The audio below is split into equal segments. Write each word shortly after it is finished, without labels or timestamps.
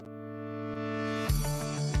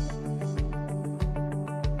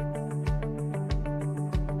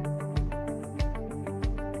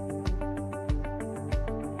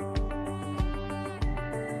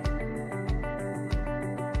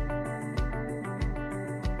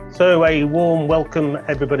So a warm welcome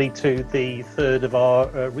everybody to the third of our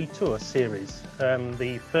ReTour series.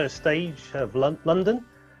 The first stage of London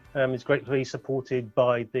is greatly supported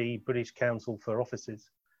by the British Council for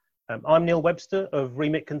Offices. I'm Neil Webster of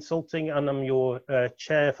Remit Consulting and I'm your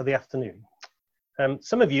chair for the afternoon.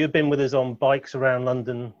 Some of you have been with us on bikes around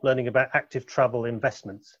London learning about active travel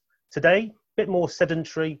investments. Today, a bit more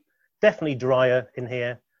sedentary, definitely drier in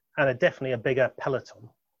here and definitely a bigger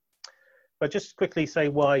peloton. But just quickly say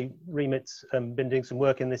why Remit's been doing some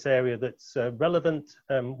work in this area that's relevant.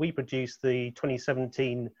 We produced the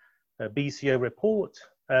 2017 BCO report.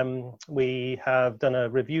 We have done a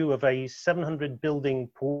review of a 700 building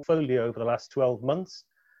portfolio over the last 12 months.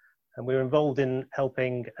 And we're involved in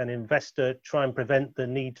helping an investor try and prevent the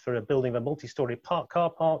need for a building of a multi-story car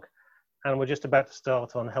park. And we're just about to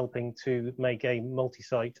start on helping to make a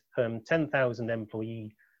multi-site 10,000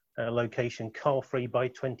 employee location car-free by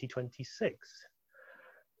 2026.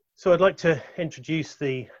 So I'd like to introduce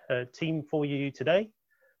the team for you today.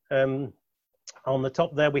 On the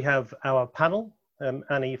top there we have our panel,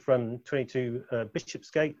 Annie from 22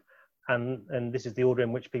 Bishopsgate, and this is the order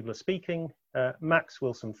in which people are speaking, Max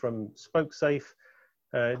Wilson from SpokeSafe,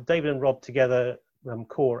 David and Rob together from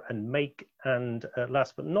Core and Make, and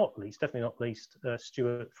last but not least, definitely not least,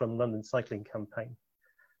 Stewart from London Cycling Campaign.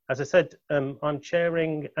 As I said, I'm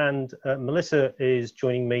chairing and Melissa is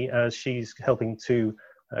joining me as she's helping to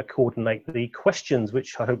coordinate the questions,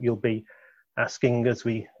 which I hope you'll be asking as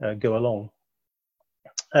we go along.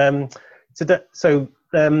 This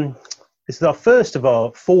is our first of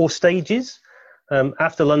our 4 stages.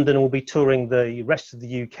 After London, we'll be touring the rest of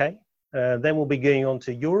the UK. Then we'll be going on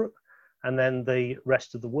to Europe and then the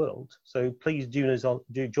rest of the world. So please do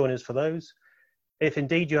join us for those. If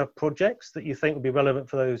indeed you have projects that you think will be relevant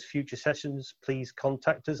for those future sessions, please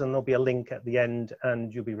contact us and there'll be a link at the end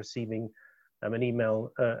and you'll be receiving an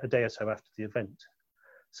email a day or so after the event.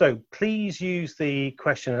 So please use the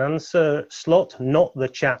question and answer slot, not the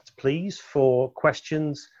chat, please, for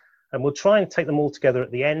questions. And we'll try and take them all together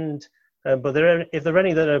at the end. But if there are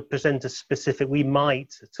any that are presenter specific, we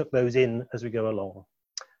might tuck those in as we go along.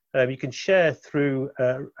 You can share through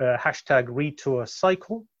hashtag ReTour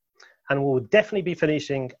Cycle. And we'll definitely be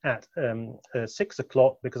finishing at 6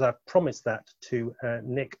 o'clock because I've promised that to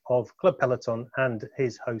Nick of Club Peloton and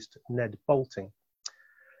his host, Ned Bolting.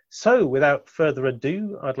 So without further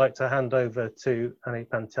ado, I'd like to hand over to Annie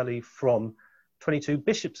Panteli from 22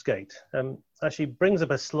 Bishopsgate. As she brings up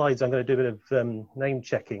her slides, I'm going to do a bit of name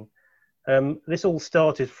checking. This all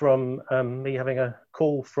started from me having a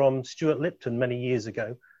call from Stuart Lipton many years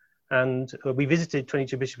ago. And we visited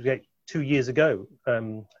 22 Bishopsgate 2 years ago,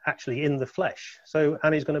 actually in the flesh. So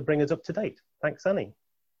Annie's going to bring us up to date. Thanks, Annie.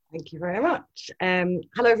 Thank you very much.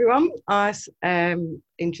 Hello, everyone. As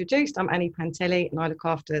introduced, I'm Annie Panteli and I look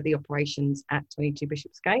after the operations at 22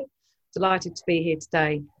 Bishopsgate. Delighted to be here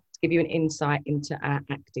today to give you an insight into our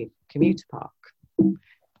active commuter park.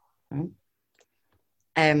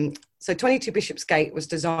 So 22 Bishopsgate was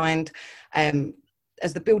designed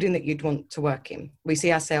as the building that you'd want to work in. We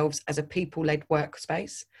see ourselves as a people-led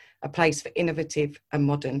workspace, a place for innovative and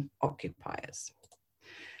modern occupiers.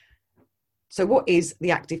 So what is the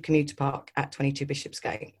active commuter park at 22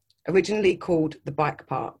 Bishopsgate? Originally called the bike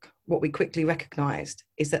park, what we quickly recognised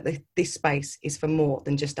is that this space is for more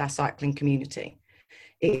than just our cycling community.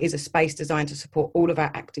 It is a space designed to support all of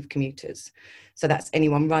our active commuters. So that's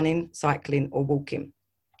anyone running, cycling or walking.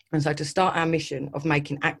 And so to start our mission of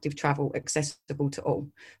making active travel accessible to all,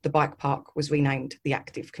 the bike park was renamed the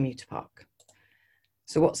Active Commuter Park.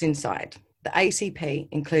 So what's inside? The ACP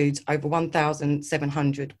includes over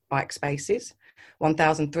 1,700 bike spaces,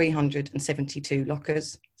 1,372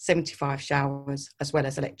 lockers, 75 showers, as well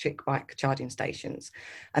as electric bike charging stations.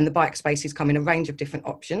 And the bike spaces come in a range of different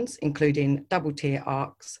options, including double tier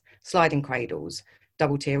arcs, sliding cradles,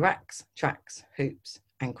 double tier racks, tracks, hoops,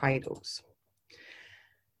 and cradles.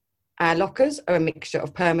 Our lockers are a mixture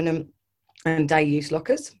of permanent and day use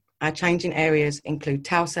lockers. Our changing areas include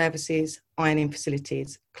towel services, ironing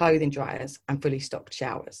facilities, clothing dryers, and fully stocked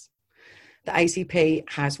showers. The ACP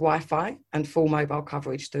has Wi-Fi and full mobile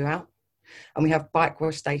coverage throughout. And we have bike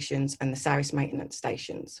wash stations and the service maintenance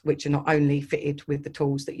stations, which are not only fitted with the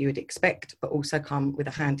tools that you would expect, but also come with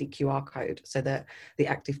a handy QR code so that the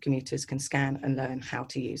active commuters can scan and learn how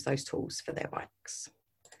to use those tools for their bikes.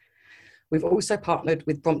 We've also partnered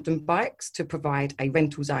with Brompton Bikes to provide a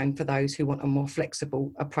rental zone for those who want a more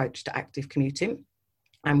flexible approach to active commuting.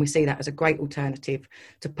 And we see that as a great alternative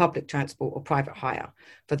to public transport or private hire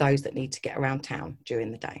for those that need to get around town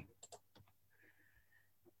during the day.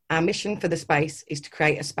 Our mission for the space is to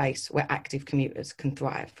create a space where active commuters can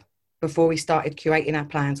thrive. before we started curating our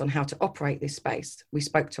plans on how to operate this space, we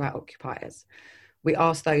spoke to our occupiers. We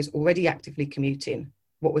asked those already actively commuting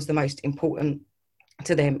what was the most important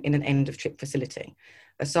to them in an end of trip facility.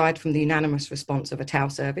 Aside from the unanimous response of a towel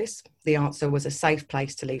service, the answer was a safe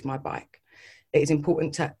place to leave my bike. It is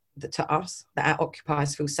important to us that our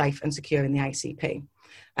occupiers feel safe and secure in the ACP,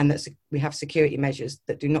 and that we have security measures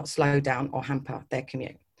that do not slow down or hamper their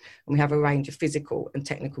commute. And we have a range of physical and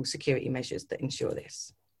technical security measures that ensure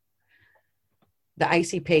this. The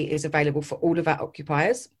ACP is available for all of our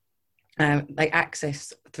occupiers. They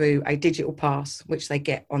access through a digital pass, which they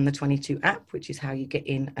get on the 22 app, which is how you get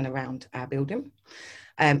in and around our building.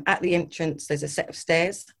 At the entrance, there's a set of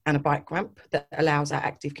stairs and a bike ramp that allows our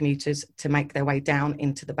active commuters to make their way down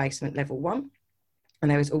into the basement level 1.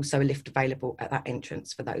 And there is also a lift available at that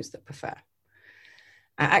entrance for those that prefer.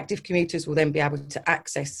 Our active commuters will then be able to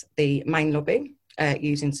access the main lobby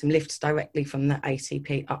using some lifts directly from the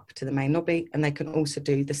ACP up to the main lobby, and they can also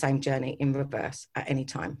do the same journey in reverse at any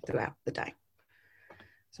time throughout the day.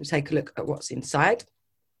 So we'll take a look at what's inside.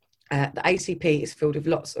 The ACP is filled with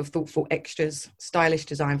lots of thoughtful extras, stylish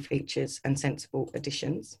design features and sensible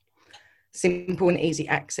additions. Simple and easy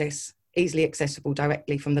access, easily accessible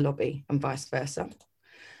directly from the lobby and vice versa.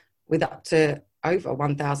 With up to over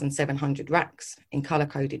 1,700 racks in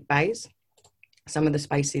colour-coded bays. Some of the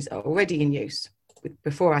spaces are already in use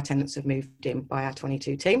before our tenants have moved in by our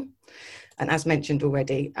 22 team. And as mentioned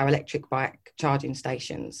already, our electric bike charging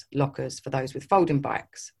stations, lockers for those with folding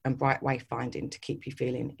bikes, and bright wayfinding to keep you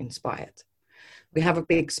feeling inspired. We have a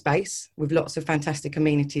big space with lots of fantastic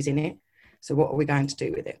amenities in it. So what are we going to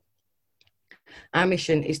do with it? Our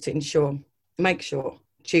mission is to make sure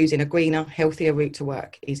choosing a greener, healthier route to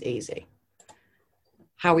work is easy.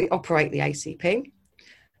 How we operate the ACP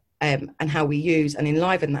and how we use and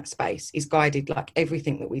enliven that space is guided, like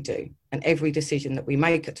everything that we do and every decision that we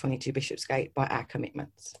make at 22 Bishopsgate, by our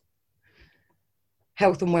commitments.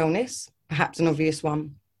 Health and wellness, perhaps an obvious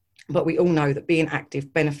one, but we all know that being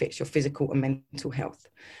active benefits your physical and mental health.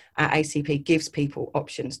 Our ACP gives people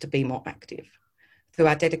options to be more active. Through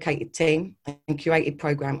our dedicated team and curated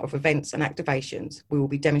programme of events and activations, we will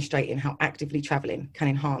be demonstrating how actively travelling can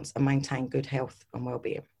enhance and maintain good health and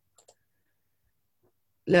wellbeing.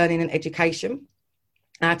 Learning and education.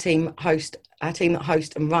 Our team that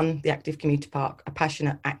host and run the Active Commuter Park are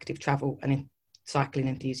passionate, active travel and cycling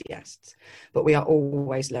enthusiasts, but we are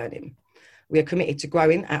always learning. We are committed to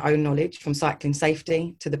growing our own knowledge, from cycling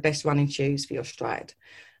safety to the best running shoes for your stride.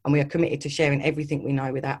 And we are committed to sharing everything we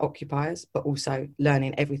know with our occupiers, but also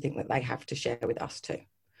learning everything that they have to share with us too.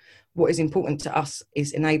 What is important to us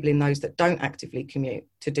is enabling those that don't actively commute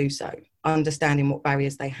to do so, understanding what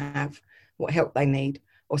barriers they have, what help they need,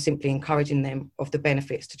 or simply encouraging them of the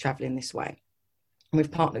benefits to travelling this way. And we've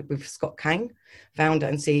partnered with Scott Kane, founder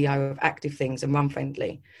and CEO of Active Things and Run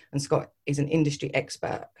Friendly. And Scott is an industry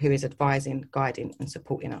expert who is advising, guiding and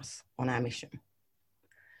supporting us on our mission.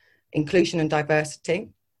 Inclusion and diversity.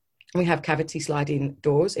 We have cavity sliding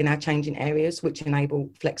doors in our changing areas, which enable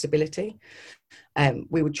flexibility.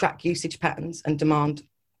 We would track usage patterns and demand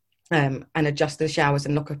and adjust the showers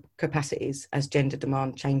and locker capacities as gender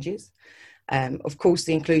demand changes. Of course,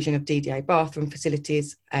 the inclusion of DDA bathroom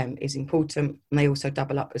facilities is important, and they also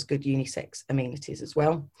double up as good unisex amenities as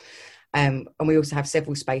well. And we also have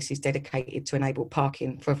several spaces dedicated to enable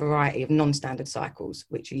parking for a variety of non-standard cycles,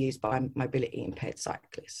 which are used by mobility impaired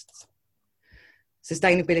cyclists.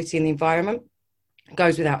 Sustainability in the environment.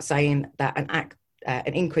 Goes without saying that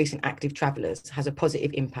an increase in active travellers has a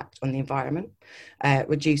positive impact on the environment,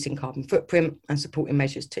 reducing carbon footprint and supporting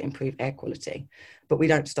measures to improve air quality. But we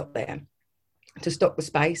don't stop there. To stock the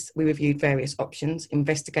space, we reviewed various options,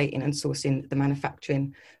 investigating and sourcing the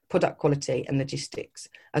manufacturing, product quality and logistics,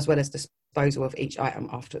 as well as disposal of each item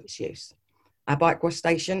after its use. Our bike wash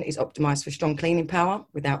station is optimised for strong cleaning power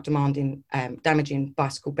without damaging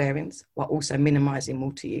bicycle bearings, while also minimising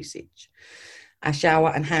water usage. Our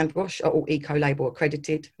shower and hand wash are all eco-label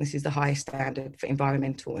accredited. This is the highest standard for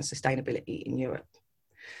environmental and sustainability in Europe.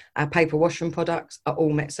 Our paper washroom products are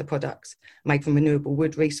all METSA products made from renewable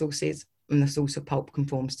wood resources, and the source of pulp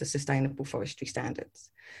conforms to sustainable forestry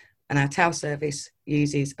standards. And our towel service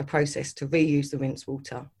uses a process to reuse the rinse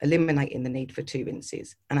water, eliminating the need for 2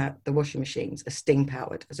 rinses. And the washing machines are steam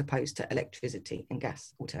powered as opposed to electricity and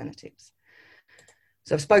gas alternatives.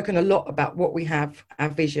 So I've spoken a lot about what we have, our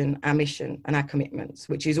vision, our mission and our commitments,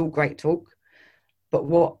 which is all great talk,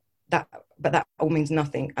 but that all means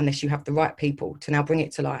nothing unless you have the right people to now bring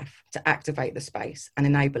it to life, to activate the space and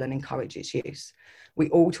enable and encourage its use. We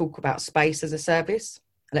all talk about space as a service.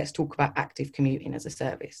 Let's talk about active commuting as a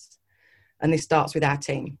service. And this starts with our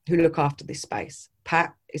team who look after this space.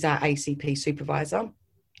 Pat is our ACP supervisor.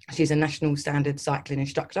 She's a national standard cycling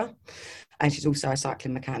instructor, and she's also a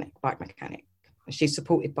cycling mechanic, bike mechanic. And she's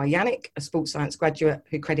supported by Yannick, a sports science graduate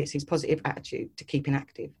who credits his positive attitude to keeping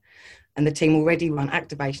active. And the team already run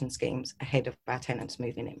activation schemes ahead of our tenants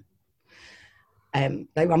moving in.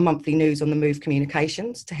 They run monthly news on the move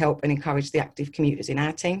communications to help and encourage the active commuters in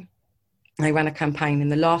our team. They ran a campaign in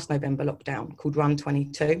the last November lockdown called Run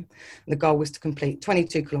 22. The goal was to complete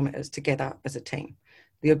 22 kilometres together as a team.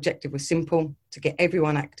 The objective was simple: to get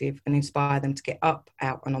everyone active and inspire them to get up,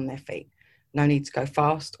 out and on their feet. No need to go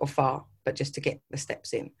fast or far, but just to get the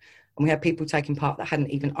steps in. And we had people taking part that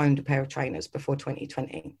hadn't even owned a pair of trainers before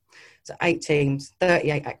 2020. So 8 teams,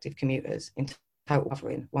 38 active commuters, in total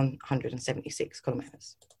covering 176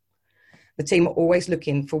 kilometres. The team are always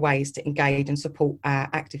looking for ways to engage and support our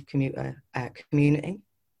active commuter community,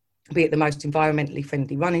 be it the most environmentally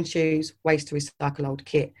friendly running shoes, ways to recycle old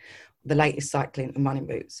kit, the latest cycling and running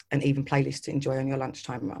routes, and even playlists to enjoy on your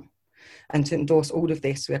lunchtime run. And to endorse all of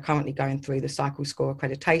this, we are currently going through the Cycle Score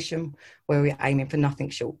accreditation, where we're aiming for nothing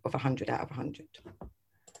short of 100 out of 100.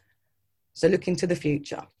 So looking to the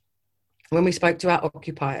future, when we spoke to our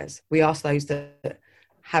occupiers, we asked those that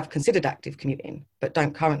have considered active commuting, but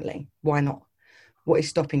don't currently, why not? What is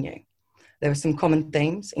stopping you? There are some common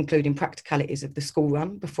themes, including practicalities of the school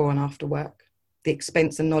run before and after work, the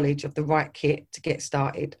expense and knowledge of the right kit to get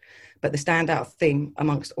started, but the standout theme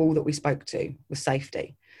amongst all that we spoke to was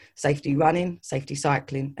safety. Safety running, safety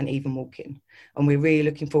cycling, and even walking. And we're really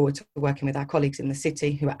looking forward to working with our colleagues in the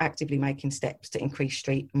city who are actively making steps to increase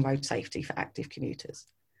street and road safety for active commuters.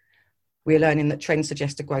 We're learning that trends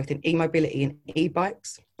suggest a growth in e-mobility and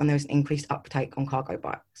e-bikes, and there is an increased uptake on cargo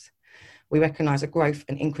bikes. We recognise a growth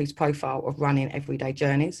and increased profile of running everyday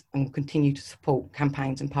journeys and will continue to support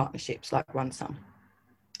campaigns and partnerships like Run Some.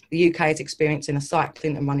 The UK is experiencing a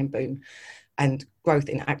cycling and running boom and growth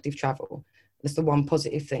in active travel. That's the one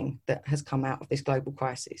positive thing that has come out of this global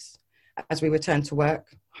crisis. As we return to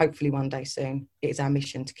work, hopefully one day soon, it is our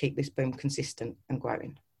mission to keep this boom consistent and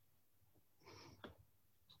growing.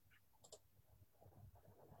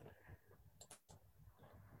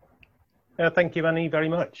 Thank you, Annie, very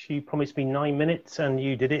much. You promised me 9 minutes and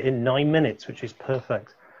you did it in 9 minutes, which is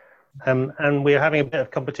perfect. And we're having a bit of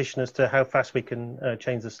competition as to how fast we can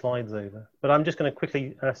change the slides over. But I'm just going to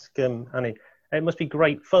quickly ask Annie, it must be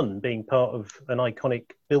great fun being part of an iconic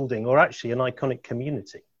building, or actually an iconic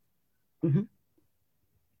community. Mm-hmm.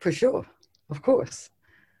 For sure, of course.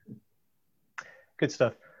 Good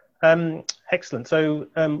stuff. Excellent. So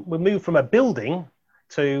we'll move from a building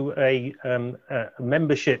to a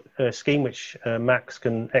membership scheme, which Max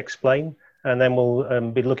can explain, and then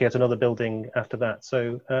we'll be looking at another building after that.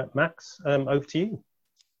 So Max, over to you.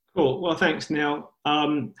 Cool. Well, thanks, Neil.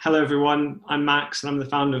 Hello, everyone. I'm Max, and I'm the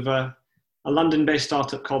founder of a London-based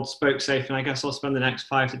startup called SpokeSafe, and I guess I'll spend the next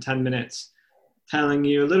 5 to 10 minutes telling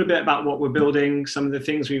you a little bit about what we're building, some of the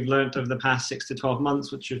things we've learned over the past 6 to 12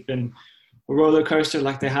 months, which have been a roller coaster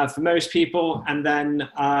like they have for most people, and then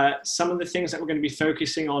some of the things that we're going to be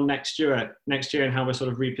focusing on next year and how we're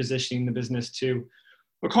sort of repositioning the business to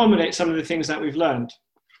accommodate some of the things that we've learned.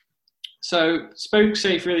 So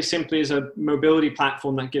SpokeSafe really simply is a mobility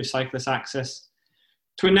platform that gives cyclists access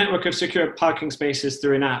to a network of secure parking spaces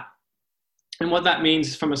through an app. And what that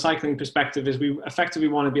means from a cycling perspective is we effectively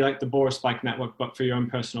want to be like the Boris bike network, but for your own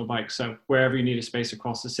personal bike. So wherever you need a space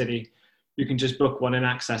across the city, you can just book one and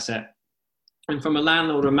access it. And from a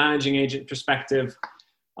landlord or managing agent perspective,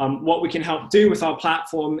 what we can help do with our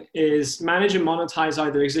platform is manage and monetize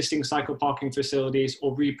either existing cycle parking facilities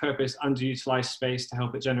or repurpose underutilized space to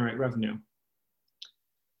help it generate revenue.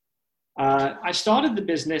 I started the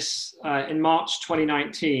business in March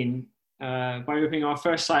 2019 by opening our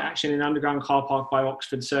first site actually in an underground car park by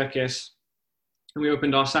Oxford Circus. And we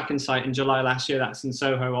opened our second site in July last year, that's in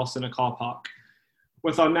Soho, also in a car park,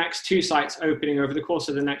 with our next 2 sites opening over the course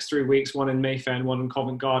of the next 3 weeks, one in Mayfair and one in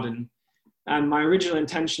Covent Garden. And my original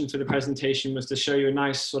intention for the presentation was to show you a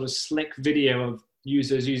nice sort of slick video of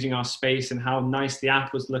users using our space and how nice the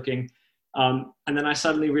app was looking. And then I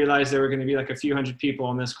suddenly realized there were going to be like a few hundred people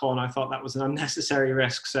on this call, and I thought that was an unnecessary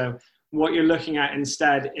risk. So what you're looking at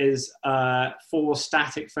instead is 4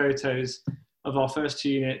 static photos of our first 2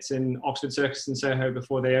 units in Oxford Circus and Soho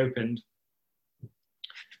before they opened.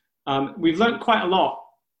 We've learned quite a lot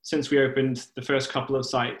since we opened the first couple of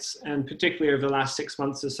sites, and particularly over the last 6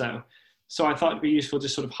 months or so. So I thought it'd be useful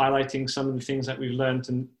just sort of highlighting some of the things that we've learned,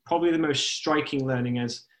 and probably the most striking learning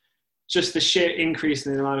is just the sheer increase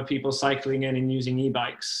in the amount of people cycling in and using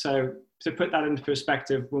e-bikes. So to put that into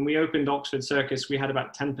perspective, when we opened Oxford Circus, we had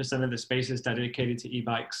about 10% of the spaces dedicated to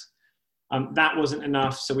e-bikes. That wasn't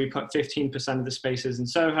enough, so we put 15% of the spaces in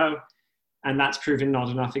Soho, and that's proven not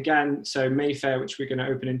enough again. So Mayfair, which we're going to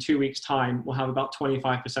open in 2 weeks' time, will have about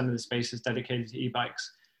 25% of the spaces dedicated to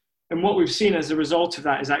e-bikes. And what we've seen as a result of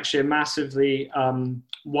that is actually a massively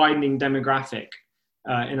widening demographic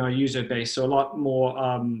in our user base. So a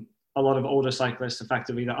lot of older cyclists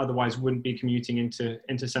effectively that otherwise wouldn't be commuting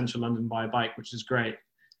into central London by bike, which is great.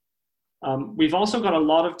 We've also got a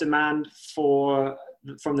lot of demand from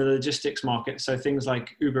the logistics market. So things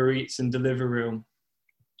like Uber Eats and Deliveroo,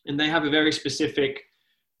 and they have a very specific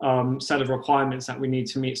set of requirements that we need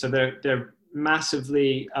to meet. So they're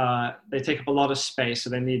massively, they take up a lot of space.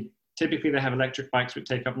 So typically they have electric bikes which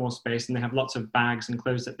take up more space, and they have lots of bags and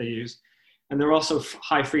clothes that they use. And they're also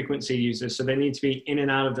high frequency users. So they need to be in and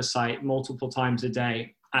out of the site multiple times a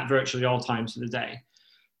day at virtually all times of the day.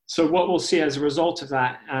 So what we'll see as a result of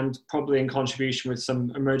that, and probably in contribution with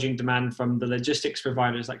some emerging demand from the logistics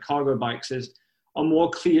providers like cargo bikes, is a more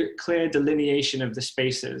clear delineation of the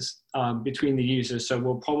spaces between the users. So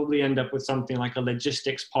we'll probably end up with something like a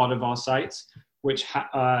logistics part of our sites, which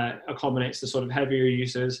accommodates the sort of heavier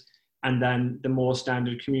users, and then the more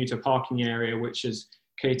standard commuter parking area, which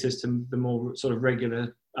caters to the more sort of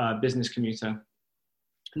regular business commuter.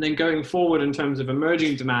 And then going forward in terms of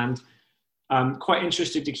emerging demand, I'm quite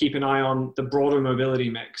interested to keep an eye on the broader mobility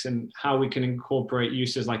mix and how we can incorporate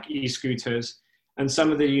uses like e-scooters and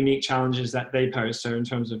some of the unique challenges that they pose. So in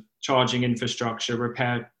terms of charging infrastructure,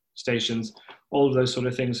 repair stations, all of those sort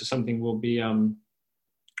of things are something we'll be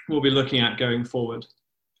looking at going forward.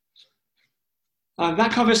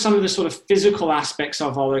 That covers some of the sort of physical aspects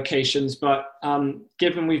of our locations, but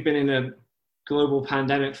given we've been in a global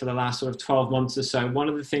pandemic for the last sort of 12 months or so, one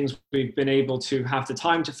of the things we've been able to have the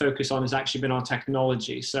time to focus on has actually been our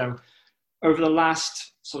technology. So over the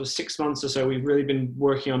last sort of 6 months or so, we've really been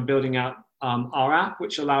working on building out our app,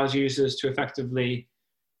 which allows users to effectively,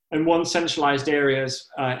 in one centralized area,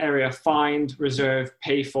 find, reserve,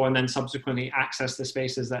 pay for, and then subsequently access the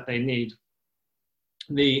spaces that they need.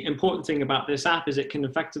 The important thing about this app is it can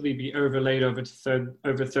effectively be overlaid over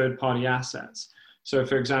third-party assets. So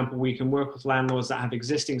for example, we can work with landlords that have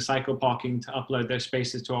existing cycle parking to upload their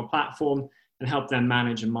spaces to our platform and help them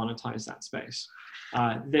manage and monetize that space.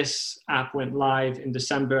 This app went live in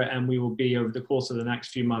December, and we will be, over the course of the next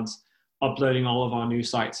few months, uploading all of our new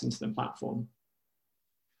sites into the platform.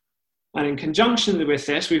 And in conjunction with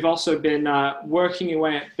this, we've also been working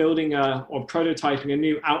away at building or prototyping a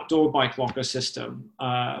new outdoor bike locker system.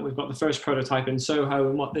 We've got the first prototype in Soho,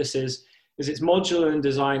 and what this is it's modular in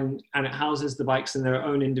design, and it houses the bikes in their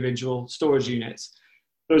own individual storage units.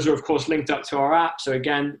 Those are, of course, linked up to our app, so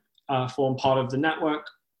again, form part of the network.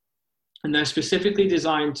 And they're specifically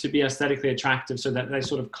designed to be aesthetically attractive so that they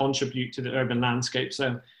sort of contribute to the urban landscape.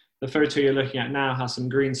 So the photo you're looking at now has some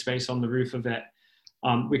green space on the roof of it.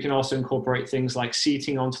 We can also incorporate things like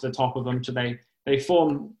seating onto the top of them, so they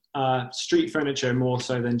form street furniture more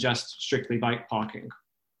so than just strictly bike parking.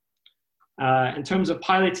 In terms of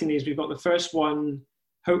piloting these, we've got the first one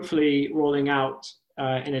hopefully rolling out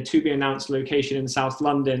in a to-be-announced location in South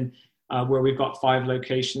London, where we've got 5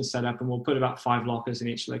 locations set up, and we'll put about 5 lockers in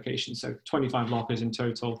each location, so 25 lockers in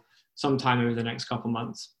total sometime over the next couple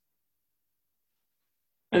months.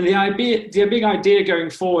 And the big idea going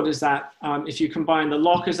forward is that if you combine the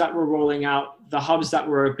lockers that we're rolling out, the hubs that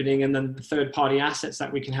we're opening, and then the third-party assets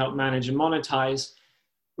that we can help manage and monetize,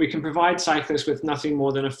 we can provide cyclists with nothing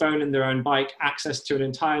more than a phone and their own bike access to an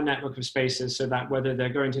entire network of spaces, so that whether they're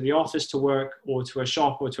going to the office to work, or to a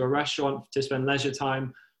shop, or to a restaurant to spend leisure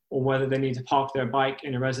time, or whether they need to park their bike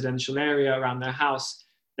in a residential area around their house,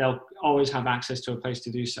 they'll always have access to a place to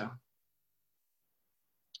do so.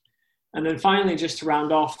 And then finally, just to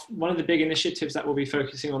round off, one of the big initiatives that we'll be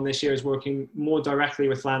focusing on this year is working more directly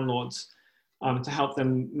with landlords to help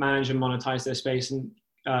them manage and monetize their space. And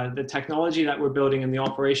the technology that we're building and the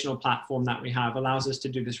operational platform that we have allows us to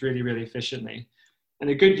do this really, really efficiently. And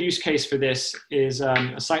a good use case for this is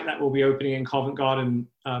a site that will be opening in Covent Garden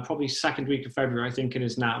probably second week of February, I think it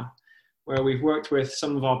is now, where we've worked with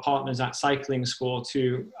some of our partners at Cycling Score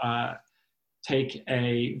to take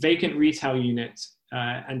a vacant retail unit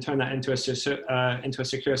and turn that into a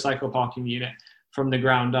secure cycle parking unit from the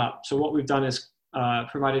ground up. So what we've done is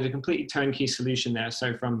provided a completely turnkey solution there.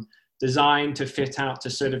 So from design to fit out to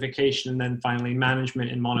certification, and then finally management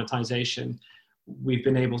and monetization, we've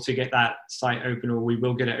been able to get that site open, or we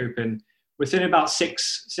will get it open within about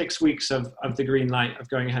six weeks of the green light of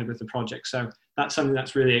going ahead with the project. So that's something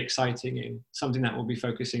that's really exciting and something that we'll be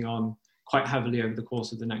focusing on quite heavily over the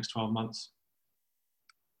course of the next 12 months.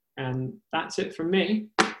 And that's it from me.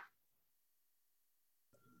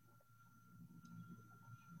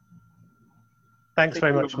 Thanks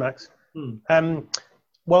very much, Max.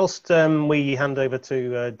 Whilst we hand over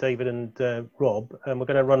to David and Rob, we're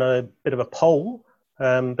going to run a bit of a poll,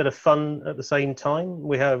 bit of fun at the same time.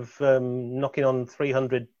 We have knocking on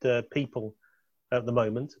 300 people at the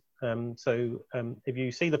moment. So if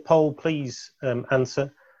you see the poll, please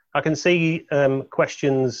answer. I can see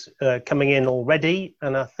questions coming in already,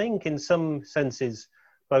 and I think in some senses,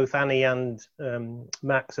 both Annie and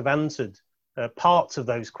Max have answered parts of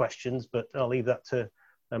those questions, but I'll leave that to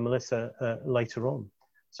Melissa later on.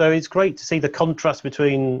 So it's great to see the contrast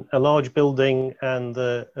between a large building and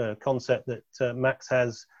the concept that Max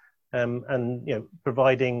has, and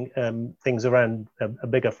providing things around a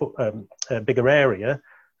bigger area,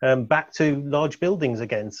 back to large buildings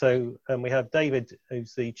again. So we have David,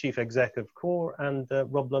 who's the Chief Exec of Core, and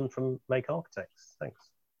Rob Lunn from Make Architects. Thanks.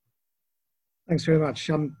 Thanks very much.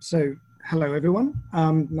 So hello, everyone.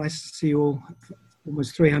 Nice to see you all,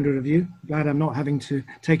 almost 300 of you. Glad I'm not having to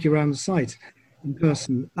take you around the site in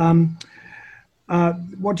person.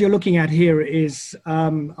 What you're looking at here is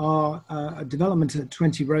our development at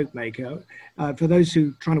 20 Ropemaker. For those who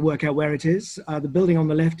are trying to work out where it is, the building on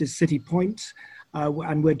the left is City Point,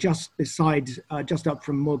 and we're just beside, just up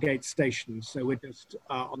from Moorgate Station. So we're just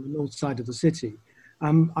on the north side of the city.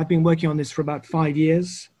 I've been working on this for about 5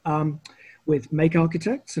 years with Make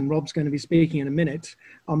Architects, and Rob's going to be speaking in a minute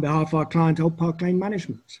on behalf of our client, Old Park Lane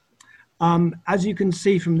Management. As you can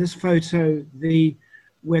see from this photo,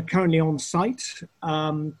 we're currently on site.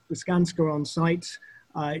 The Skanska are on site.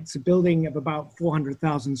 It's a building of about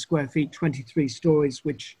 400,000 square feet, 23 stories,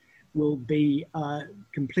 which will be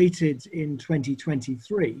completed in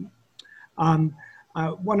 2023.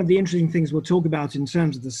 One of the interesting things we'll talk about in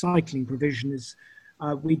terms of the cycling provision is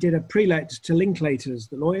we did a pre-let to Linklaters,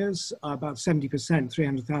 the lawyers, about 70%,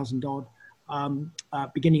 300,000 odd,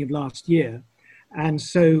 beginning of last year. And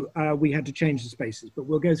so we had to change the spaces, but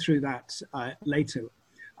we'll go through that later.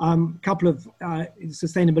 Couple of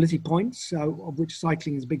sustainability points, of which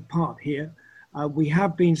cycling is a big part here. We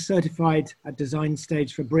have been certified at design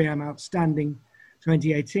stage for BREEAM Outstanding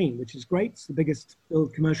 2018, which is great. It's the biggest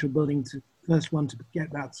commercial building, first one to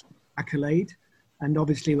get that accolade. And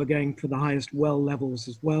obviously we're going for the highest well levels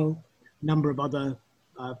as well. A number of other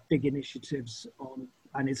big initiatives on,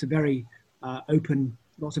 and it's a very open,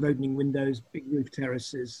 lots of opening windows, big roof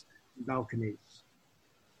terraces, and balconies.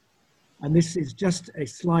 And this is just a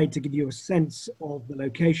slide to give you a sense of the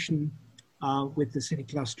location with the city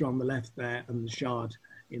cluster on the left there and the Shard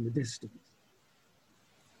in the distance.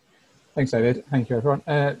 Thanks, David. Thank you,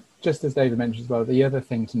 everyone. Just as David mentioned as well, the other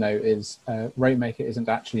thing to note is Ropemaker isn't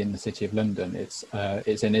actually in the City of London. It's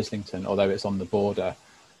in Islington, although it's on the border.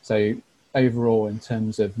 So overall, in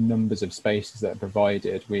terms of numbers of spaces that are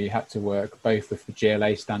provided, we had to work both with the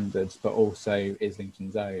GLA standards, but also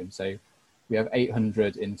Islington's own. So we have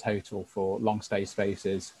 800 in total for long stay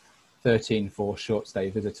spaces, 13 for short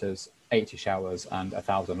stay visitors, 80 showers and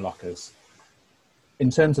 1,000 lockers. In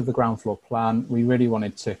terms of the ground floor plan, we really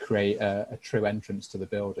wanted to create a true entrance to the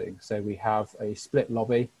building. So we have a split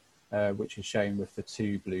lobby, which is shown with the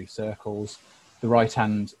 2 blue circles. The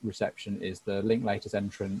right-hand reception is the Linklaters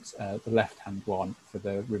entrance, the left-hand one for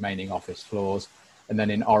the remaining office floors. And then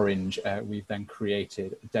in orange, we've then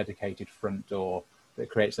created a dedicated front door that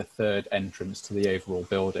creates a third entrance to the overall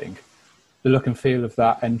building. The look and feel of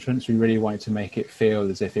that entrance, we really wanted to make it feel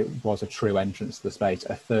as if it was a true entrance to the space,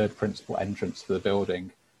 a third principal entrance to the building,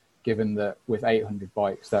 given that with 800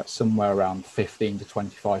 bikes, that's somewhere around 15 to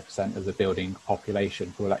 25% of the building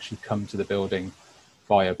population who will actually come to the building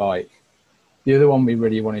via bike. The other one we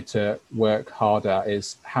really wanted to work hard at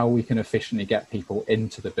is how we can efficiently get people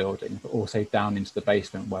into the building, but also down into the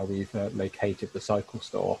basement where we've located the cycle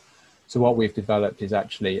store. So what we've developed is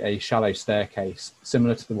actually a shallow staircase,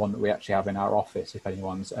 similar to the one that we actually have in our office, if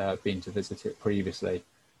anyone's been to visit it previously,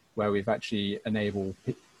 where we've actually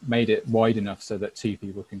made it wide enough so that 2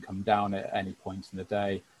 people can come down at any point in the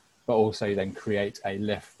day, but also then create a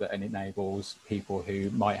lift that enables people who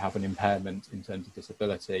might have an impairment in terms of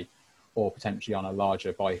disability, or potentially on a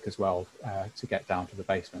larger bike as well, to get down to the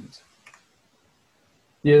basement.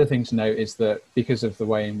 The other thing to note is that because of the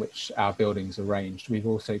way in which our building's arranged, we've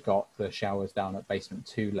also got the showers down at basement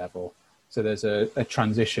 2 level. So there's a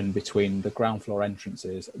transition between the ground floor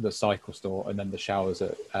entrances, the cycle store, and then the showers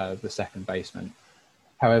at the second basement.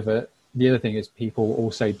 However, the other thing is people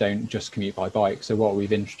also don't just commute by bike. So what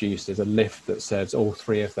we've introduced is a lift that serves all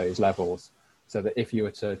 3 of those levels. So that if you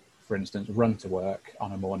were to, for instance, run to work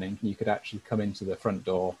on a morning, you could actually come into the front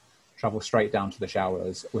door, travel straight down to the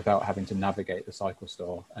showers without having to navigate the cycle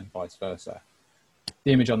store and vice versa.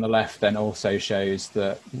 The image on the left then also shows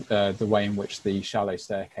the way in which the shallow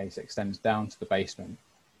staircase extends down to the basement,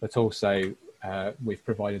 but also we've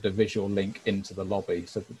provided a visual link into the lobby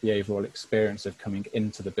so that the overall experience of coming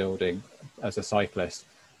into the building as a cyclist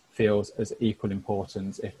feels as equal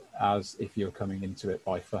importance as if you're coming into it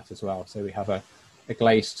by foot as well. So we have a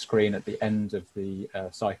glazed screen at the end of the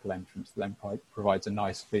cycle entrance that then provides a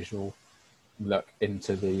nice visual look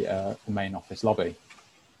into the main office lobby.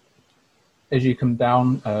 As you come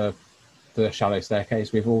down the shallow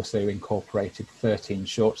staircase, we've also incorporated 13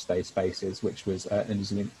 short stay spaces, which was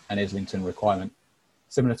an Islington requirement.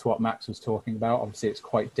 Similar to what Max was talking about, obviously it's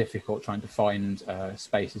quite difficult trying to find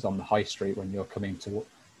spaces on the high street when you're coming to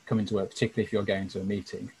work, particularly if you're going to a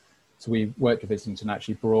meeting. So we worked with Islington and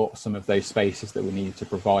actually brought some of those spaces that we needed to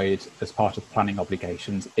provide as part of planning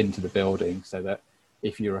obligations into the building, so that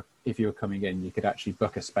if you were coming in, you could actually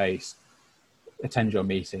book a space, attend your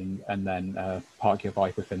meeting, and then park your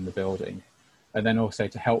bike within the building. And then also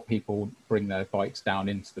to help people bring their bikes down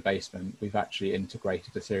into the basement, we've actually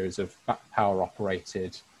integrated a series of power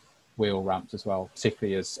operated wheel ramps as well,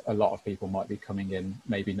 particularly as a lot of people might be coming in,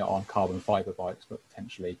 maybe not on carbon fiber bikes, but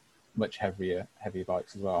potentially much heavier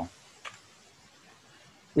bikes as well.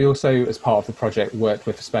 We also, as part of the project, worked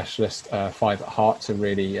with a specialist, Five at Heart, to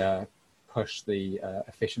really push the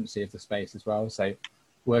efficiency of the space as well. So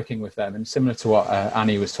working with them, and similar to what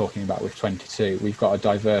Annie was talking about with 22, we've got a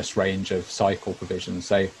diverse range of cycle provisions.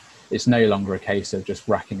 So it's no longer a case of just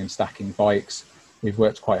racking and stacking bikes. We've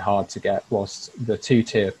worked quite hard to get, whilst the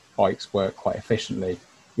two-tier bikes work quite efficiently,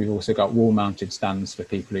 we've also got wall-mounted stands for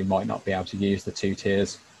people who might not be able to use the two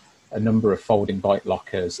tiers, a number of folding bike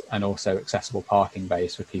lockers, and also accessible parking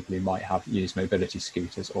bays for people who might have used mobility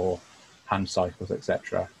scooters or hand cycles,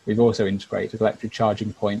 etc. We've also integrated electric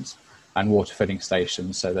charging points and water filling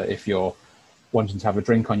stations, so that if you're wanting to have a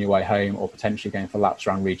drink on your way home or potentially going for laps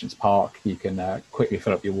around Regent's Park, you can quickly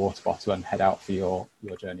fill up your water bottle and head out for your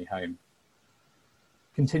journey home.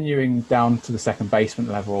 Continuing down to the second basement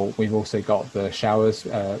level, we've also got the showers.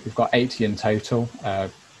 We've got 80 in total.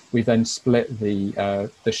 We've then split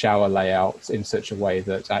the shower layouts in such a way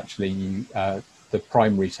that actually the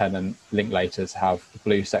primary tenant Linklaters have the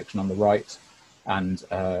blue section on the right, and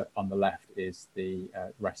on the left is the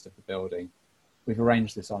rest of the building. We've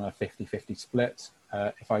arranged this on a 50-50 split.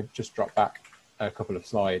 If I just drop back a couple of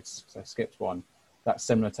slides, so I skipped one, that's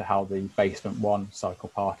similar to how the basement one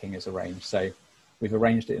cycle parking is arranged. So we've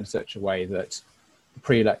arranged it in such a way that the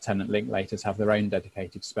pre-let tenant Linklaters have their own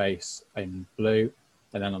dedicated space in blue,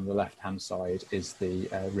 and then on the left-hand side is the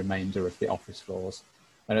remainder of the office floors.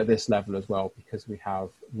 And at this level as well, because we have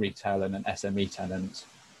retail and an SME tenant,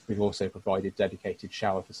 we've also provided dedicated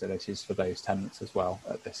shower facilities for those tenants as well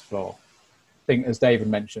at this floor. I think, as David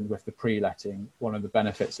mentioned, with the pre-letting, one of the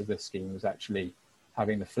benefits of this scheme was actually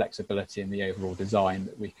having the flexibility in the overall design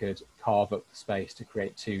that we could carve up the space to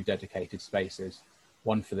create two dedicated spaces,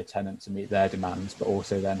 one for the tenant to meet their demands, but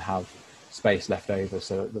also then have space left over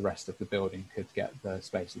so that the rest of the building could get the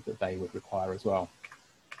spaces that they would require as well.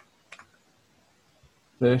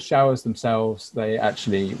 The showers themselves,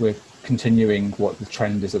 we're continuing what the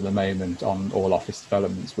trend is at the moment on all office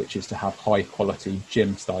developments, which is to have high quality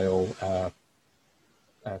gym style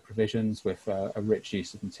provisions with a rich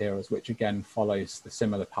use of materials, which again follows the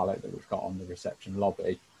similar palette that we've got on the reception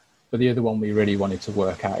lobby. But the other one we really wanted to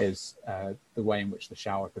work at is the way in which the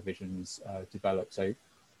shower provisions develop. So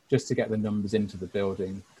just to get the numbers into the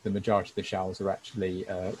building, the majority of the showers are actually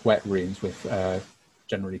wet rooms with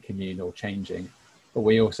generally communal changing. But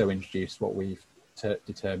we also introduced what we've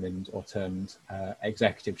determined or termed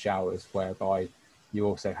executive showers, whereby you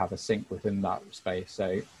also have a sink within that space.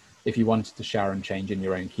 So if you wanted to shower and change in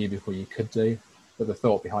your own cubicle, you could do. But the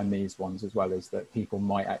thought behind these ones as well is that people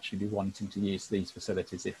might actually be wanting to use these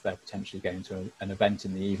facilities if they're potentially going to an event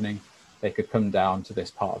in the evening. They could come down to this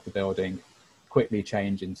part of the building, quickly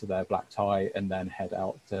change into their black tie, and then head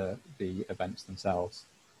out to the events themselves.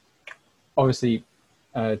 Obviously,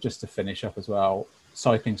 just to finish up as well,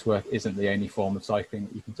 cycling to work isn't the only form of cycling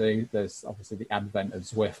that you can do. There's obviously the advent of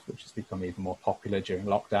Zwift, which has become even more popular during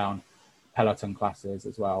lockdown, Peloton classes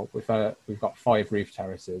as well. We've got 5 roof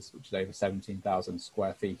terraces, which is over 17,000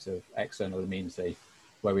 square feet of external amenity,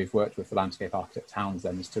 where we've worked with the landscape architect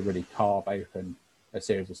Townsend's to really carve open a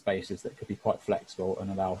series of spaces that could be quite flexible and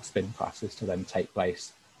allow spin classes to then take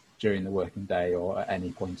place during the working day or at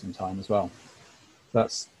any point in time as well. I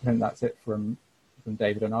think that's it from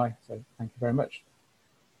David and I, so thank you very much.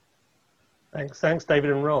 Thanks,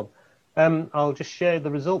 David and Rob. I'll just share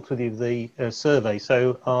the results with you of the survey.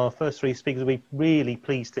 So our first 3 speakers will be really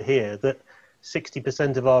pleased to hear that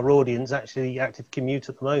 60% of our audience actually active commute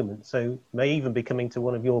at the moment, so may even be coming to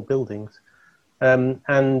one of your buildings.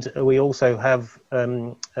 And we also have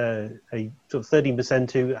a sort of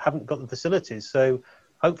 13% who haven't got the facilities. So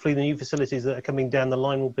hopefully the new facilities that are coming down the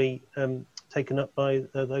line will be taken up by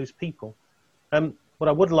those people. What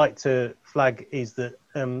I would like to flag is that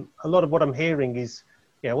a lot of what I'm hearing is,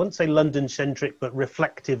 I wouldn't say London-centric, but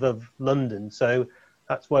reflective of London. So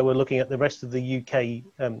that's why we're looking at the rest of the UK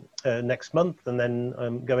next month, and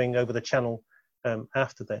then going over the channel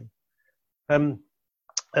after then.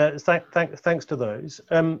 Thanks to those.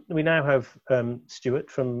 We now have Stewart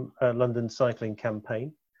from London Cycling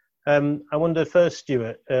Campaign. I wonder first,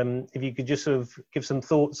 Stewart, if you could just sort of give some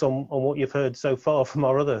thoughts on what you've heard so far from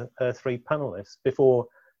our other three panellists before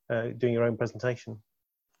doing your own presentation.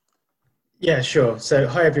 Yeah, sure. So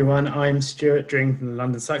hi everyone, I'm Stewart Dring from the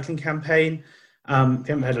London Cycling Campaign. If you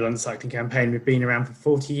haven't heard of the London Cycling Campaign, we've been around for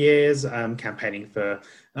 40 years, campaigning for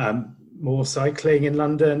more cycling in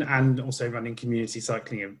London and also running community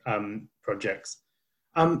cycling projects.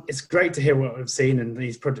 It's great to hear what I've seen, and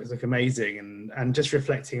these projects look amazing, and just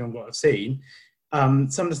reflecting on what I've seen. Some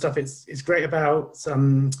of the stuff, it's great about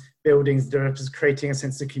some buildings, developers creating a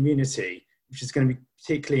sense of community, which is going to be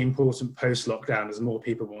particularly important post-lockdown as more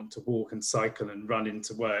people want to walk and cycle and run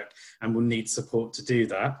into work and will need support to do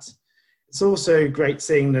that. It's also great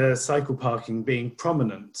seeing the cycle parking being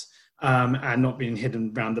prominent and not being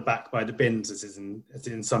hidden around the back by the bins as is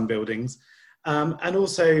in some buildings. And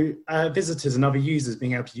also visitors and other users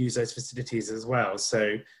being able to use those facilities as well.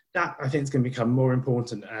 So that, I think, is going to become more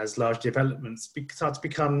important as large developments start to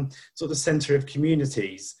become sort of the centre of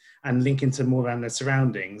communities and link into more around their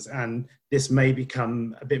surroundings. And this may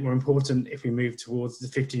become a bit more important if we move towards the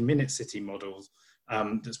 15-minute city models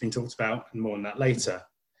that's been talked about, and more on that later.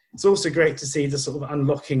 It's also great to see the sort of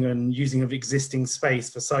unlocking and using of existing space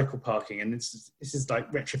for cycle parking. And this is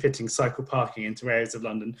like retrofitting cycle parking into areas of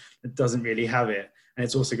London that doesn't really have it. And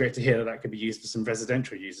it's also great to hear that that could be used for some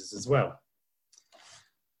residential users as well.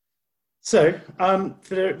 So I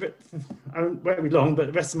won't be long, but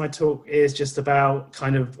the rest of my talk is just about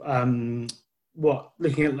kind of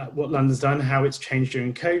looking at what London's done, how it's changed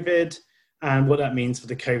during COVID, and what that means for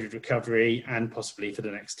the COVID recovery and possibly for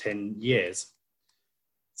the next 10 years.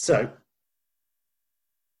 So, I'll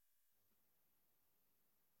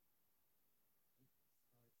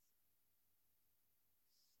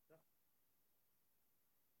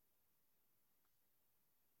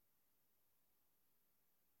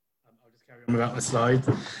just carry on without my slides.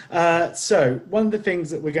 So one of the things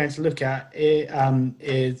that we're going to look at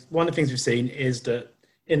is one of the things we've seen is that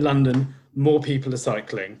in London, more people are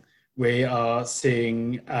cycling. We are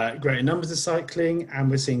seeing greater numbers of cycling, and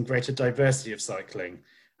we're seeing greater diversity of cycling.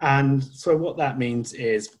 And so what that means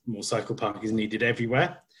is more cycle parking is needed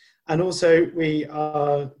everywhere. And also we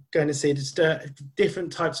are going to see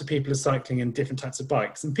different types of people are cycling and different types of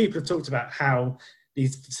bikes. And people have talked about how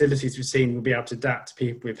these facilities we've seen will be able to adapt to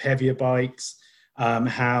people with heavier bikes,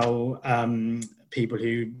 how people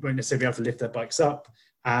who won't necessarily be able to lift their bikes up,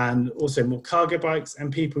 and also more cargo bikes,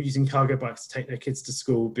 and people using cargo bikes to take their kids to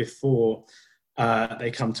school before they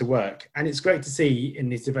come to work. And it's great to see in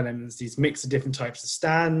these developments these mix of different types of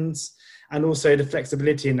stands, and also the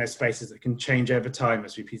flexibility in those spaces that can change over time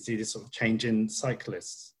as we see this sort of change in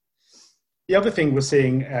cyclists. The other thing we're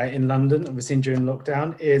seeing in London, and we've seen during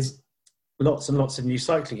lockdown, is lots and lots of new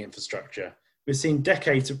cycling infrastructure. We've seen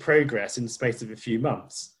decades of progress in the space of a few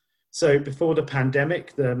months. So before the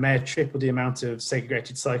pandemic, the mayor tripled the amount of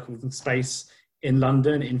segregated cycling space in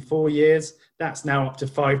London in 4 years. That's now up to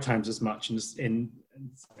 5 times as much in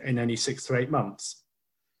only 6 to 8 months,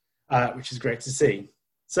 which is great to see.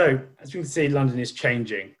 So as we can see, London is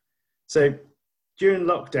changing. So during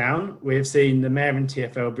lockdown, we've seen the mayor and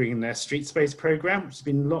TfL bringing their street space programme, which has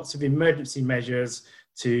been lots of emergency measures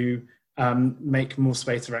to make more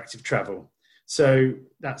space for active travel. So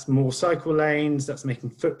that's more cycle lanes, that's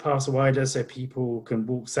making footpaths wider so people can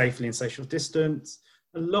walk safely and social distance.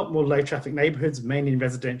 A lot more low traffic neighbourhoods, mainly in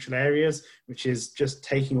residential areas, which is just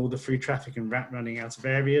taking all the through traffic and rat running out of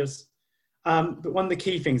areas. But one of the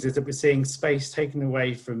key things is that we're seeing space taken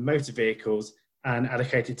away from motor vehicles and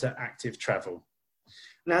allocated to active travel.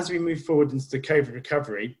 And as we move forward into the COVID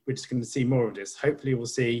recovery, we're just going to see more of this. Hopefully we'll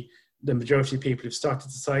see the majority of people who've started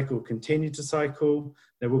to cycle continue to cycle.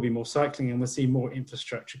 There will be more cycling, and we'll see more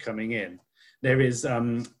infrastructure coming in. There is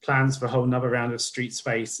plans for a whole another round of street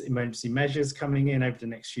space emergency measures coming in over the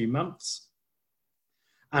next few months.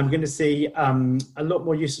 I'm going to see a lot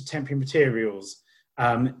more use of temporary materials.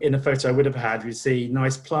 In a photo I would have had, we see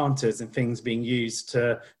nice planters and things being used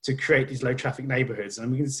to create these low traffic neighbourhoods. And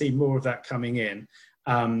we're going to see more of that coming in.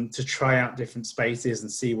 to try out different spaces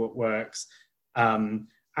and see what works,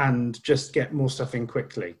 and just get more stuff in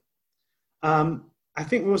quickly. I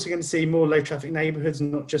think we're also going to see more low traffic neighbourhoods,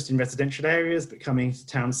 not just in residential areas, but coming to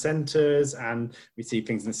town centres, and we see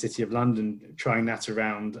things in the City of London trying that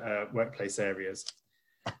around workplace areas.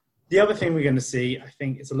 The other thing we're going to see, I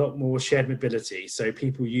think, is a lot more shared mobility. So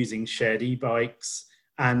people using shared e-bikes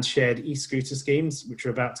and shared e-scooter schemes, which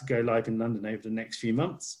are about to go live in London over the next few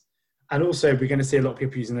months. And also we're going to see a lot of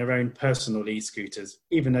people using their own personal e-scooters,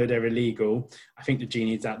 even though they're illegal. I think the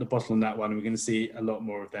genie's out the bottle on that one. We're going to see a lot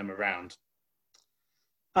more of them around.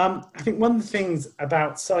 I think one of the things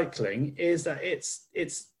about cycling is that it's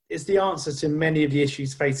the answer to many of the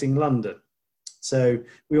issues facing London. So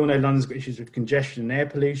we all know London's got issues with congestion and air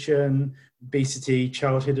pollution, obesity,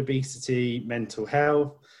 childhood obesity, mental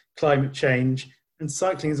health, climate change, and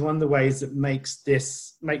cycling is one of the ways that makes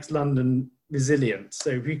London resilient. So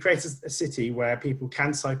if we create a city where people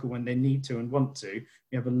can cycle when they need to and want to,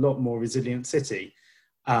 we have a lot more resilient city.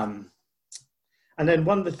 And then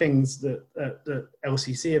one of the things that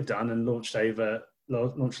LCC have done and launched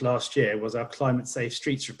last year was our Climate Safe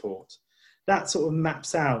Streets report. That sort of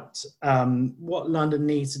maps out what London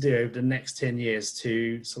needs to do over the next 10 years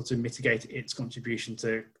to sort of mitigate its contribution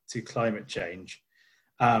to climate change.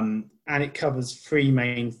 And it covers three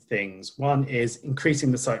main things. One is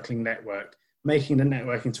increasing the cycling network, making the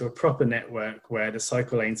network into a proper network where the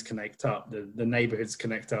cycle lanes connect up, the neighbourhoods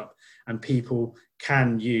connect up, and people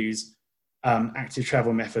can use active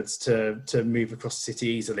travel methods to move across the city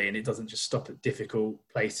easily, and it doesn't just stop at difficult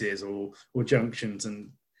places or junctions. And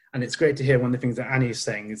it's great to hear one of the things that Annie is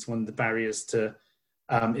saying is one of the barriers to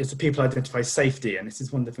is that people identify safety, and this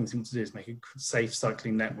is one of the things we want to do is make a safe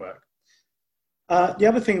cycling network. The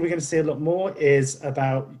other thing we're going to see a lot more is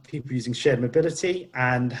about people using shared mobility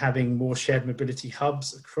and having more shared mobility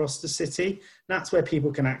hubs across the city. That's where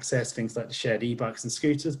people can access things like the shared e-bikes and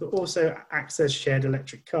scooters, but also access shared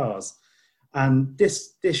electric cars. And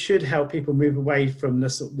this should help people move away from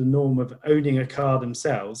the norm of owning a car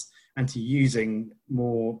themselves and to using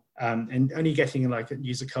more and only getting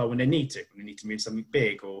use a car when they need to move something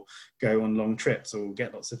big or go on long trips or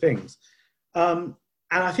get lots of things.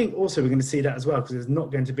 And I think also we're going to see that as well, because there's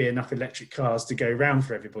not going to be enough electric cars to go around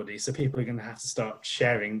for everybody. So people are going to have to start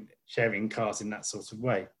sharing cars in that sort of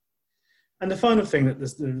way. And the final thing that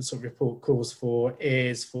the sort of report calls for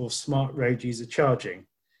is for smart road user charging.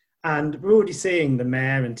 And we're already seeing the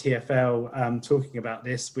Mayor and TfL talking about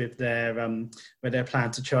this with their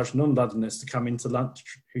plan to charge non-Londoners to come into London,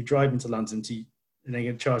 who drive into London, and they're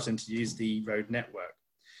going to charge them to use the road network.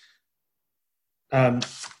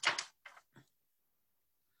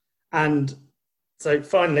 And so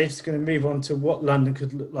finally, just going to move on to what London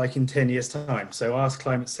could look like in 10 years' time. So our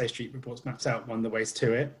Climate Safe Street reports maps out one of the ways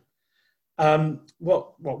to it.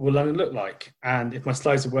 What will London look like? And if my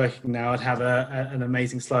slides are working now, I'd have an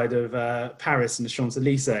amazing slide of Paris and the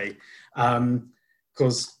Champs-Élysées,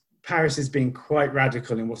 because Paris is being quite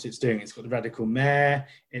radical in what it's doing. It's got the radical mayor.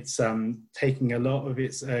 It's taking a lot of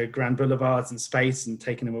its grand boulevards and space and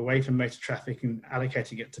taking them away from motor traffic and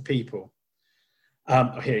allocating it to people.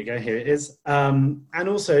 Here you go, here it is. And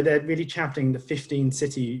also they're really championing the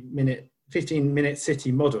 15-minute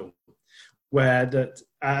city model, where that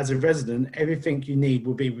as a resident, everything you need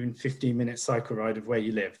will be within 15-minute cycle ride of where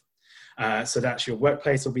you live. So that's your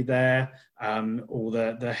workplace will be there, all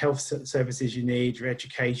the health services you need, your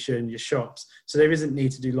education, your shops. So there isn't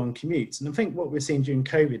need to do long commutes. And I think what we're seeing during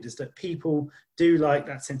COVID is that people do like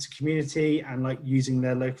that sense of community and like using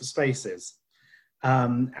their local spaces.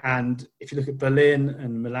 And if you look at Berlin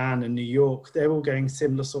and Milan and New York, they're all going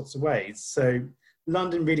similar sorts of ways. So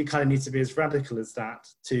London really kind of needs to be as radical as that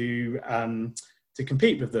to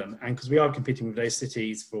compete with them, and because we are competing with those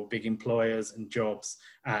cities for big employers and jobs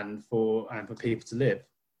and for people to live.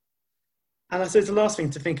 And I suppose the last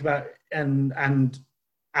thing to think about, and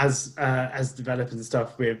as developers and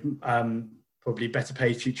stuff, we're probably better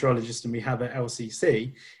paid futurologists than we have at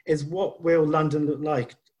LCC, is what will London look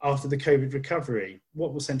like after the COVID recovery?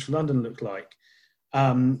 What will central London look like?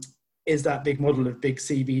 Is that big model of big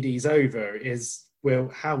CBDs over?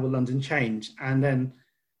 How will London change?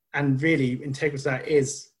 And really integral to that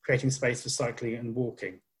is creating space for cycling and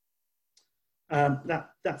walking.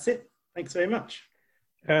 That's it. Thanks very much.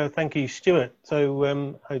 Thank you, Stuart. So we're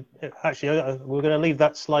going to leave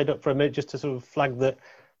that slide up for a minute just to sort of flag that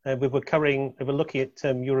if we're looking at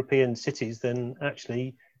European cities, then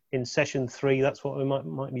actually in session 3, that's what we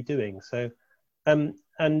might be doing. So, and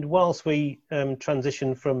whilst we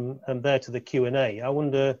transition from there to the Q&A, I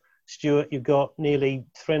wonder, Stuart, you've got nearly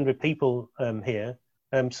 300 people here.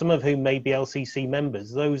 some of whom may be LCC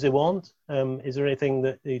members. Those who aren't, is there anything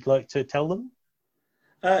that you'd like to tell them?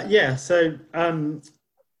 Yeah, so the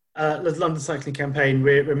London Cycling Campaign,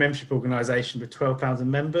 we're a membership organisation with 12,000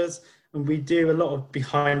 members, and we do a lot of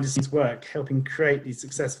behind the scenes work helping create these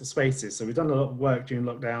successful spaces. So we've done a lot of work during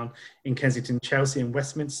lockdown in Kensington, Chelsea and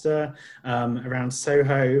Westminster, around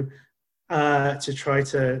Soho, to try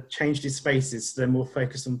to change these spaces so they're more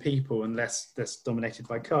focused on people and less dominated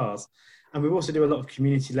by cars. And we also do a lot of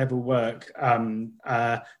community level work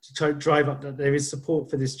to try to drive up that there is support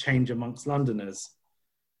for this change amongst Londoners.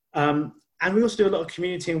 And we also do a lot of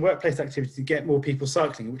community and workplace activity to get more people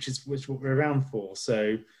cycling, which is what we're around for.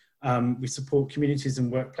 So we support communities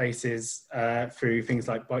and workplaces through things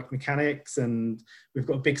like bike mechanics, and we've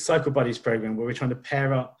got a big cycle buddies program where we're trying to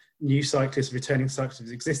pair up new cyclists, returning cyclists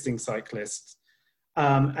with existing cyclists.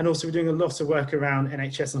 And also we're doing a lot of work around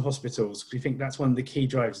NHS and hospitals, because we think that's one of the key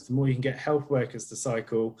drivers. The more you can get health workers to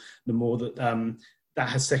cycle, the more that that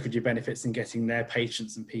has secondary benefits in getting their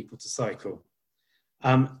patients and people to cycle.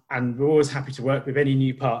 And we're always happy to work with any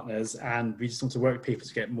new partners, and we just want to work with people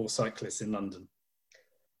to get more cyclists in London.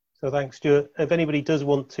 So thanks, Stuart. If anybody does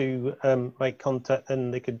want to make contact,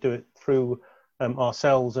 then they could do it through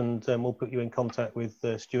ourselves, and we'll put you in contact with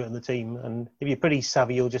Stuart and the team. And if you're pretty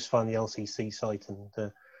savvy, you'll just find the LCC site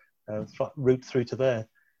and route through to there.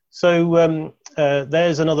 So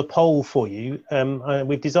there's another poll for you.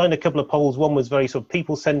 We've designed a couple of polls. One was very sort of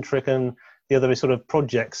people-centric, and the other is sort of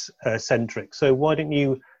projects-centric. So why don't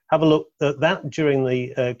you have a look at that during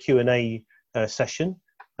the Q&A session?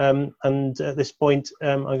 And at this point,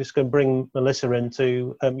 I'm just going to bring Melissa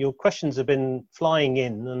into, your questions have been flying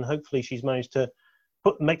in, and hopefully she's managed to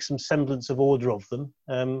make some semblance of order of them.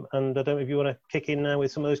 And I don't know if you want to kick in now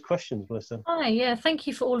with some of those questions, Melissa. Hi, yeah, thank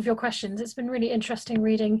you for all of your questions. It's been really interesting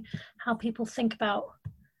reading how people think about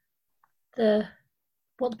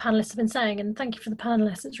what the panellists have been saying, and thank you for the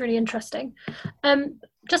panellists. It's really interesting.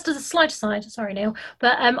 Just as a slight aside, sorry Neil,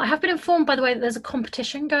 but I have been informed, by the way, that there's a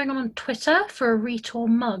competition going on Twitter for a ReTour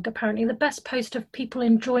mug. Apparently the best post of people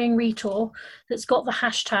enjoying ReTour that's got the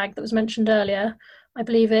hashtag that was mentioned earlier, I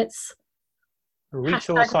believe it's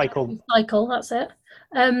ReTour cycle. Cycle, that's it.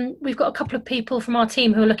 We've got a couple of people from our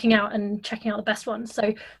team who are looking out and checking out the best ones.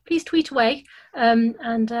 So please tweet away,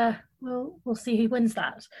 and we'll see who wins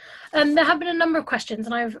that. There have been a number of questions,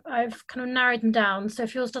 and I've kind of narrowed them down. So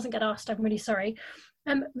if yours doesn't get asked, I'm really sorry.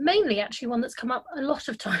 Mainly, actually, one that's come up a lot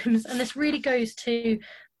of times, and this really goes to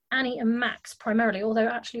Annie and Max primarily, although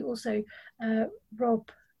actually also Rob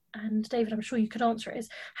and David, I'm sure you could answer it, is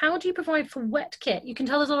how do you provide for wet kit? You can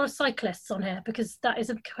tell there's a lot of cyclists on here, because that is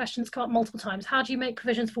a question that's come up multiple times. How do you make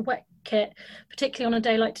provisions for wet kit, particularly on a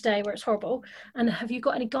day like today where it's horrible? And have you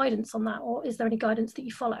got any guidance on that, or is there any guidance that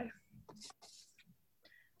you follow?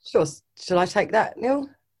 Sure. Shall I take that, Neil?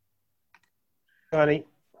 Annie.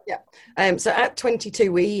 Yeah. So at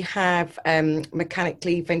 22, we have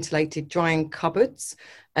mechanically ventilated drying cupboards,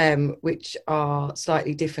 which are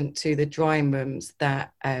slightly different to the drying rooms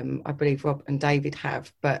that I believe Rob and David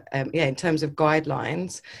have. But yeah, in terms of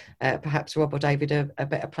guidelines, perhaps Rob or David are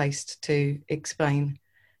better placed to explain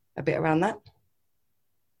a bit around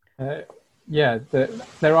that. Yeah,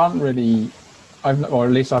 there aren't really, or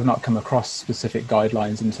at least I've not come across specific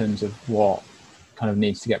guidelines in terms of what kind of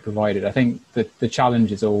needs to get provided. I think that the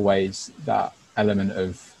challenge is always that element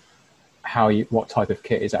of what type of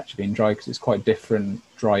kit is actually being dried, because it's quite different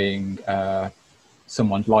drying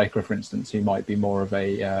someone's lycra, for instance, who might be more of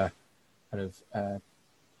a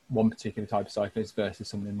one particular type of cyclist versus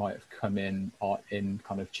someone who might have come in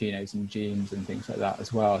kind of chinos and jeans and things like that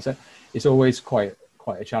as well. So it's always quite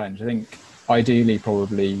a challenge. I think ideally,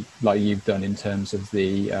 probably like you've done in terms of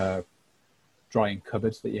the drying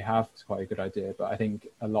cupboards that you have, it's quite a good idea, but I think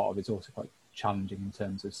a lot of it's also quite challenging in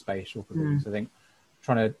terms of spatial provisions. I think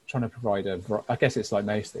trying to provide I guess it's like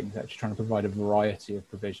most things, actually trying to provide a variety of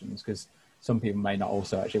provisions, because some people may not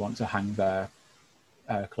also actually want to hang their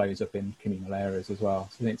clothes up in communal areas as well.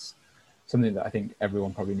 So it's something that I think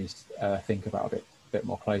everyone probably needs to think about a bit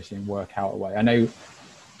more closely and work out a way. I know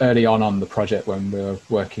early on the project, when we were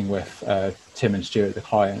working with Tim and Stuart, the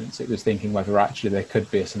clients, it was thinking whether actually there could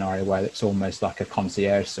be a scenario where it's almost like a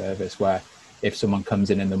concierge service, where if someone comes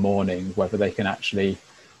in the morning, whether they can actually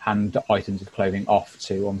hand items of clothing off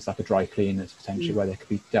to almost like a dry cleaners, potentially, where they could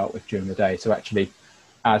be dealt with during the day. So actually,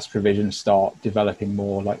 as provisions start developing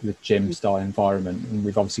more like the gym style environment, and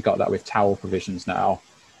we've obviously got that with towel provisions now,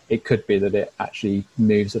 it could be that it actually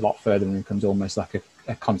moves a lot further and becomes almost like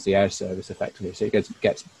a concierge service effectively. So it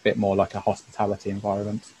gets a bit more like a hospitality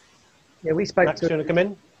environment. Yeah, we spoke Max, do you want to come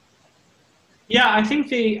in? Yeah, I think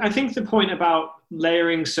the point about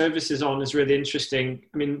layering services on is really interesting.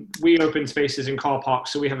 I mean, we open spaces in car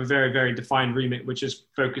parks, so we have a very, very defined remit, which is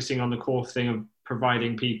focusing on the core thing of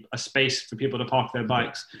providing a space for people to park their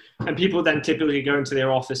bikes. And people then typically go into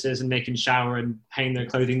their offices and they can shower and hang their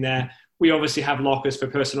clothing there. We obviously have lockers for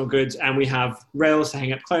personal goods, and we have rails to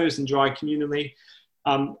hang up clothes and dry communally.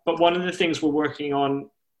 But one of the things we're working on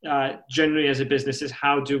generally as a business is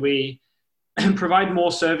how do we provide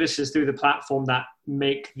more services through the platform that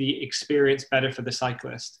make the experience better for the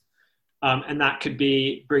cyclist. And that could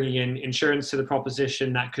be bringing in insurance to the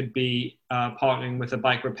proposition. That could be partnering with a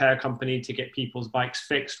bike repair company to get people's bikes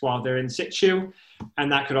fixed while they're in situ.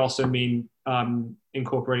 And that could also mean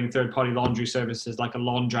incorporating third-party laundry services like a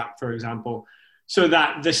laundrette, for example, so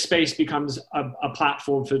that the space becomes a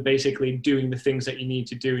platform for basically doing the things that you need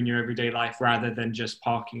to do in your everyday life rather than just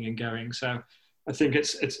parking and going. So I think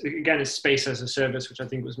it's space as a service, which I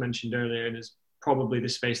think was mentioned earlier, and is probably the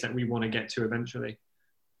space that we want to get to eventually.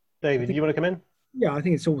 David, do you want to come in? Yeah, I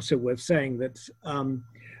think it's also worth saying that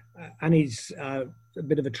Annie's a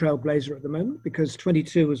bit of a trailblazer at the moment, because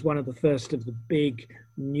 22 was one of the first of the big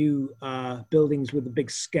new buildings with the big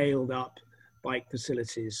scaled up bike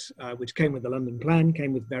facilities, which came with the London plan,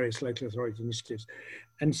 came with various local authority initiatives.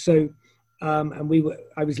 And so,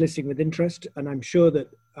 I was listening with interest, and I'm sure that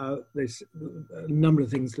there's a number of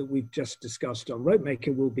things that we've just discussed on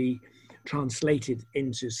RopeMaker will be translated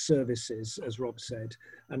into services, as Rob said.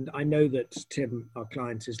 And I know that Tim, our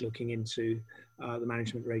client, is looking into the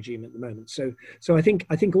management regime at the moment. So I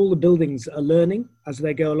think all the buildings are learning as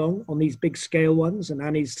they go along on these big scale ones. And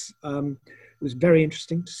Annie's it was very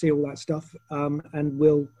interesting to see all that stuff, and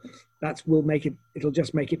it'll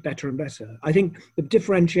just make it better and better. I think the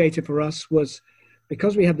differentiator for us was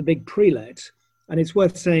because we had the big pre-let. And it's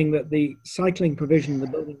worth saying that the cycling provision in the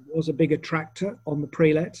building was a big attractor on the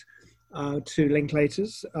pre-let to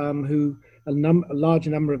Linklaters, who a large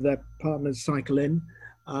number of their partners cycle in,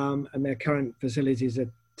 and their current facilities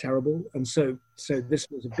are terrible. And so this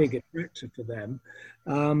was a big attractor for them.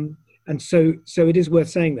 And so it is worth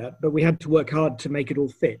saying that, but we had to work hard to make it all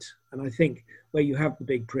fit. And I think where you have the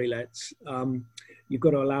big pre-lets, you've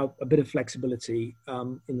got to allow a bit of flexibility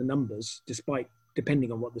in the numbers,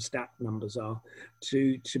 depending on what the stat numbers are,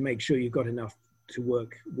 to make sure you've got enough to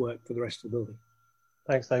work for the rest of the building.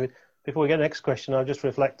 Thanks, David. Before we get to the next question, I'll just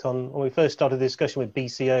reflect on when we first started the discussion with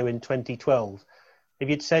BCO in 2012. If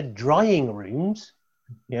you'd said drying rooms,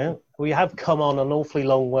 we have come on an awfully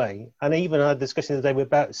long way. And even I had a discussion today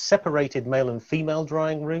about separated male and female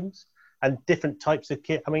drying rooms and different types of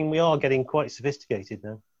kit. I mean, we are getting quite sophisticated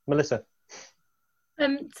now. Melissa.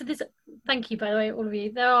 Thank you, by the way, all of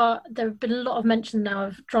you. There have been a lot of mention now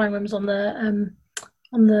of drying rooms on the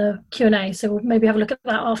Q&A, so we'll maybe have a look at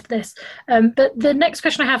that after this. But the next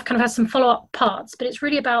question I have kind of has some follow-up parts, but it's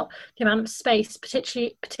really about the amount of space,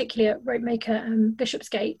 particularly at RopeMaker and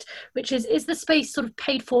Bishopsgate, which is the space sort of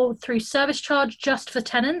paid for through service charge just for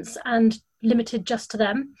tenants and limited just to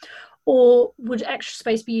them, or would extra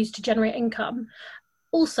space be used to generate income?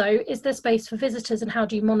 Also, is there space for visitors, and how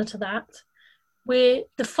do you monitor that?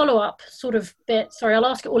 The follow-up sort of bit, sorry, I'll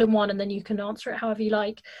ask it all in one and then you can answer it however you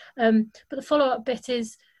like. But the follow-up bit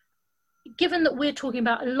is, given that we're talking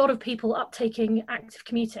about a lot of people uptaking active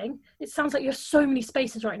commuting, it sounds like you have so many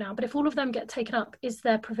spaces right now, but if all of them get taken up, is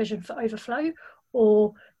there provision for overflow,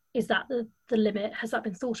 or is that the limit? Has that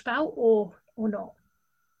been thought about or not?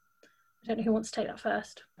 I don't know who wants to take that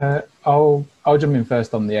first. I'll jump in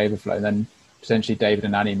first on the overflow, and then potentially David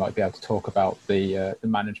and Annie might be able to talk about the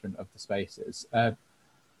management of the spaces.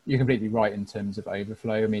 You're completely right in terms of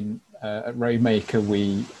overflow. I mean, at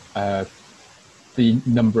RopeMaker, the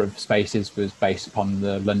number of spaces was based upon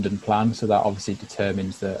the London plan, so that obviously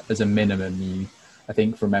determines that as a minimum, I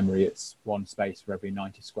think from memory, it's one space for every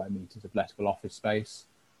 90 square metres of lettable office space.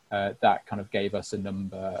 That kind of gave us a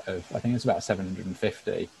number of, I think it's about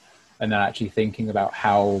 750. And then actually thinking about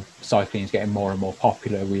how cycling is getting more and more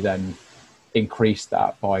popular, we then increase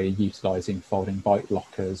that by utilising folding bike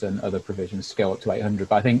lockers and other provisions to go up to 800.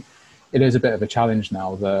 But I think it is a bit of a challenge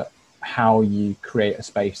now that how you create a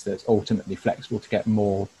space that's ultimately flexible to get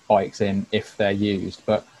more bikes in if they're used.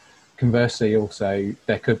 But conversely, also,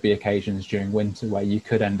 there could be occasions during winter where you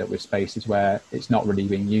could end up with spaces where it's not really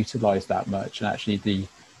being utilised that much. And actually the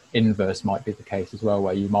inverse might be the case as well,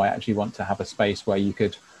 where you might actually want to have a space where you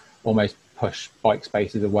could almost push bike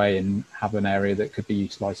spaces away and have an area that could be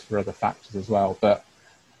utilised for other factors as well. But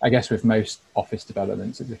I guess with most office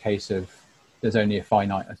developments, it's a case of there's only a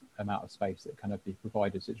finite amount of space that can be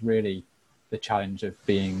provided. So it's really the challenge of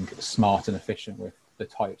being smart and efficient with the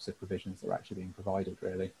types of provisions that are actually being provided,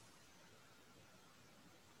 really.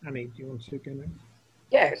 Annie, do you want to go next?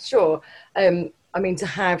 Yeah, sure. I mean, to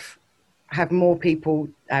have more people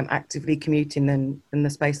actively commuting than the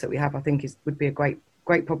space that we have, I think would be a great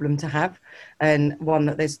problem to have, and one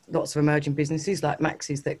that there's lots of emerging businesses like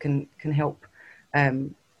Max's that can help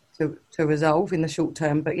to resolve in the short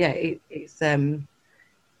term. But yeah, it's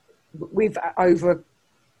we've over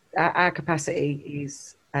our capacity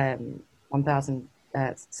is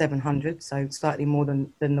 1,700, so slightly more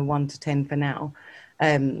than the 1 to 10 for now.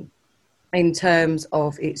 In terms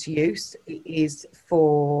of its use, it is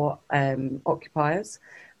for occupiers,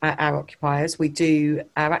 our occupiers.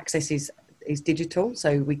 Our access is digital,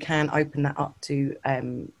 so we can open that up to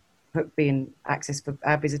being access for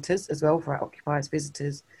our visitors as well, for our occupiers'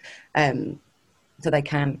 visitors, so they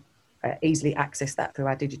can easily access that through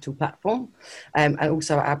our digital platform. And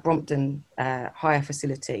also our Brompton hire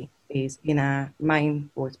facility is in our main,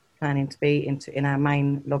 or is planning to be in our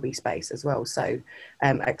main lobby space as well, so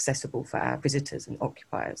accessible for our visitors and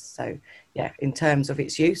occupiers. So yeah, in terms of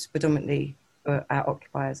its use, predominantly for our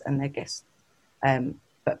occupiers and their guests,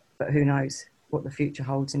 but who knows what the future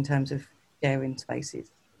holds in terms of sharing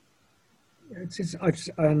spaces.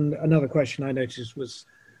 And another question I noticed was,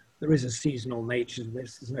 there is a seasonal nature to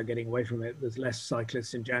this. There's no getting away from it. There's less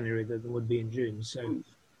cyclists in January than there would be in June. So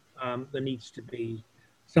there needs to be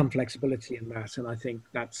some flexibility in that. And I think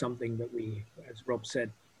that's something that we, as Rob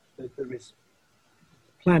said, that there is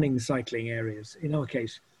planning cycling areas. In our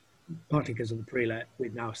case, partly because of the pre-let,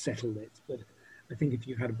 we've now settled it. But I think if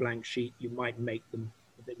you had a blank sheet, you might make them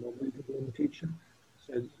a bit more movable in the future.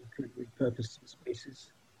 So that you could repurpose some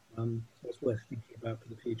spaces. So it's worth thinking about for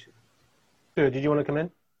the future. Stewart, did you want to come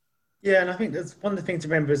in? Yeah, and I think that's one of the things to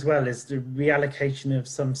remember as well is the reallocation of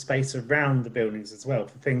some space around the buildings as well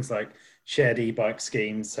for things like shared e-bike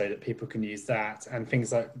schemes, so that people can use that, and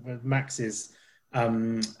things like Max's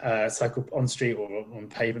cycle on street or on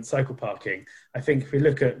pavement cycle parking. I think if we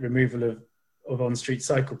look at removal of on-street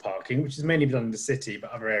cycle parking, which is mainly done in the city,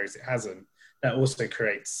 but other areas it hasn't, that also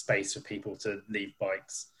creates space for people to leave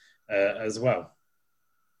bikes as well.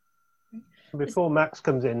 Before Max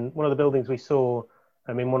comes in, one of the buildings we saw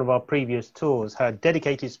in one of our previous tours had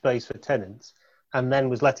dedicated space for tenants, and then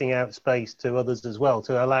was letting out space to others as well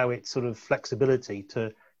to allow it sort of flexibility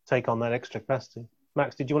to take on that extra capacity.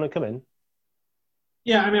 Max, did you want to come in?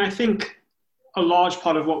 Yeah, I mean, I think a large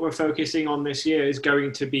part of what we're focusing on this year is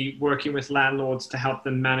going to be working with landlords to help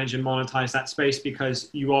them manage and monetize that space, because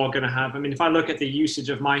you are going to have, I mean, if I look at the usage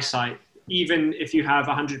of my site, even if you have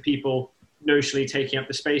 100 people notionally taking up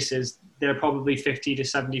the spaces, they're probably 50 to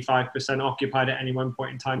 75% occupied at any one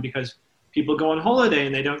point in time, because people go on holiday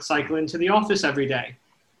and they don't cycle into the office every day.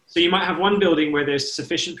 So you might have one building where there's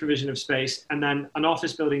sufficient provision of space, and then an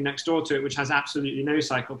office building next door to it which has absolutely no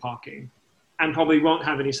cycle parking, and probably won't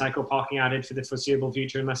have any cycle parking added for the foreseeable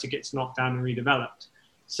future unless it gets knocked down and redeveloped.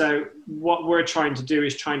 So what we're trying to do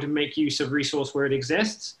is trying to make use of resource where it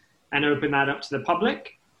exists and open that up to the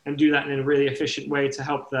public, and do that in a really efficient way to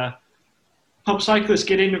help cyclists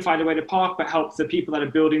get in and find a way to park, but help the people that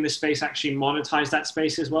are building the space actually monetize that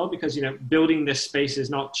space as well, because, you know, building this space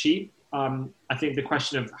is not cheap. I think the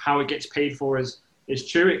question of how it gets paid for is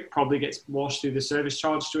true. It probably gets washed through the service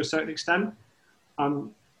charge to a certain extent.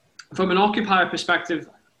 From an occupier perspective,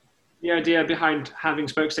 the idea behind having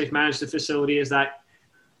SpokeSafe manage the facility is that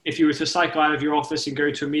if you were to cycle out of your office and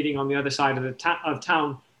go to a meeting on the other side of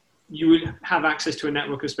town, you would have access to a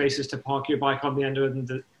network of spaces to park your bike on the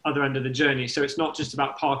other end of the journey. So it's not just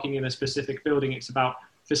about parking in a specific building, it's about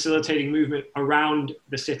facilitating movement around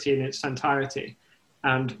the city in its entirety.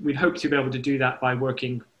 And we'd hope to be able to do that by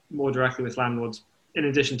working more directly with landlords, in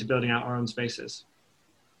addition to building out our own spaces.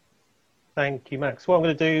 Thank you, Max. What I'm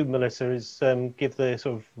going to do, Melissa, is give the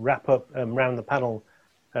sort of wrap up round the panel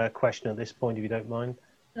question at this point, if you don't mind.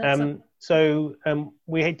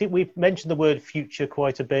 We've mentioned the word future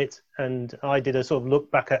quite a bit, and I did a sort of look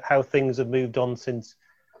back at how things have moved on since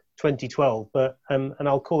 2012, but and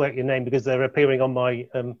I'll call out your name because they're appearing on my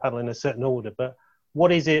panel in a certain order, but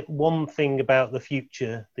what is it, one thing about the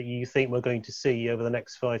future that you think we're going to see over the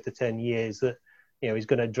next 5 to 10 years that, you know, is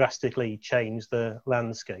going to drastically change the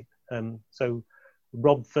landscape? So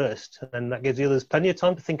Rob first, and that gives the others plenty of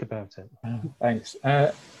time to think about it. Thanks.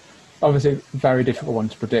 Obviously, very difficult one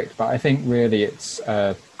to predict, but I think really it's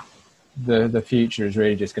the future is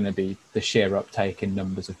really just going to be the sheer uptake in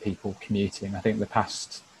numbers of people commuting. I think the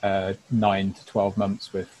past 9 to 12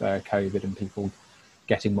 months with COVID and people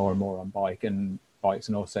getting more and more on bikes,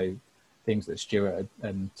 and also things that Stewart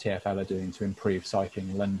and TfL are doing to improve cycling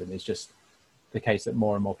in London is just the case that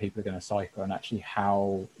more and more people are going to cycle, and actually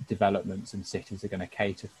how developments and cities are going to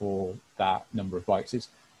cater for that number of bikes.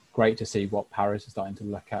 great to see what Paris is starting to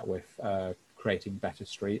look at with creating better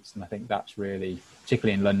streets. And I think that's really,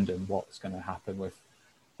 particularly in London, what's going to happen with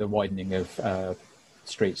the widening of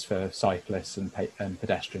streets for cyclists and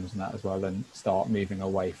pedestrians and that as well, and start moving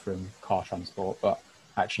away from car transport. But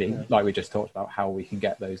actually, like we just talked about, how we can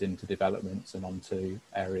get those into developments and onto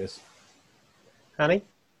areas. Annie?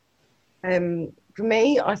 For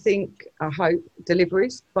me, I hope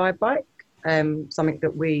deliveries by bike, something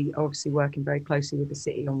that we are obviously working very closely with the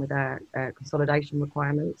city on with our consolidation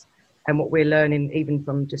requirements. And what we're learning even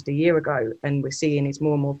from just a year ago, and we're seeing is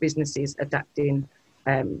more and more businesses adapting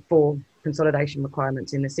for consolidation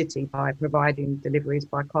requirements in the city by providing deliveries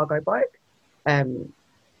by cargo bike,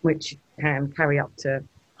 which can carry up to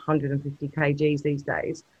 150 kgs these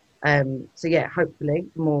days. So yeah, hopefully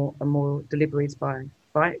more and more deliveries by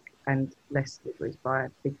bike and less deliveries by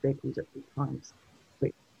big vehicles at peak times.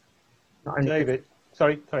 David,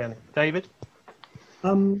 sorry, Annie. David?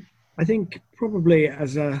 I think probably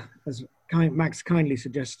as Max kindly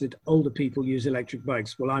suggested, older people use electric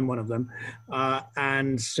bikes. Well, I'm one of them,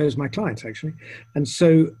 and so is my client actually. And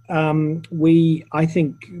so I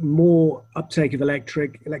think more uptake of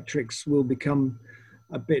electrics will become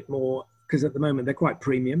a bit more, because at the moment they're quite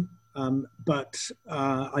premium. But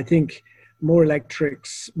I think more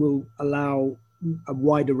electrics will allow a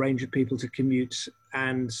wider range of people to commute,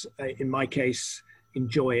 and in my case,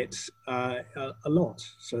 enjoy it a lot.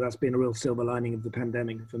 So that's been a real silver lining of the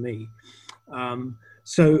pandemic for me.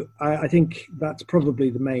 So I think that's probably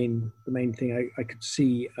the main thing I could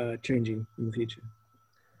see changing in the future.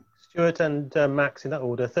 Stuart and Max, in that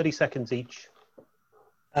order, 30 seconds each.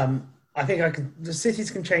 I think the cities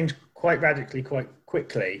can change quite radically, quite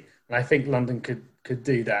quickly, and I think London could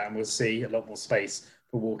do that, and we'll see a lot more space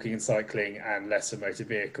for walking and cycling and lesser motor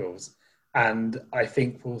vehicles. And I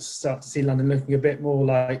think we'll start to see London looking a bit more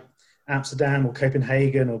like Amsterdam or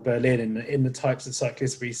Copenhagen or Berlin in the types of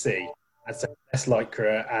cyclists we see. And so less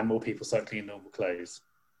lycra and more people cycling in normal clothes.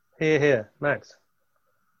 Here. Max?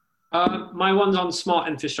 My one's on smart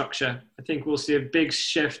infrastructure. I think we'll see a big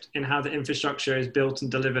shift in how the infrastructure is built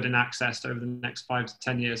and delivered and accessed over the next 5 to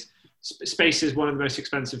 10 years. Space is one of the most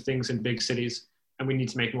expensive things in big cities, and we need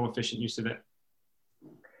to make more efficient use of it.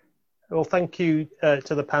 Well, thank you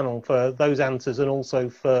to the panel for those answers and also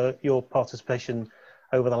for your participation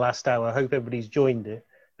over the last hour. I hope everybody's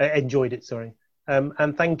enjoyed it.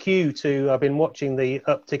 And thank you I've been watching the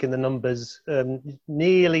uptick in the numbers,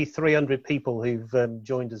 nearly 300 people who've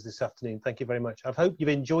joined us this afternoon. Thank you very much. I hope you've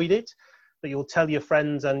enjoyed it, that you'll tell your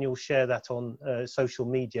friends and you'll share that on social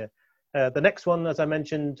media. The next one, as I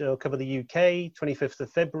mentioned, will cover the UK, 25th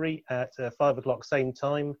of February at 5 o'clock, same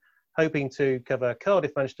time. Hoping to cover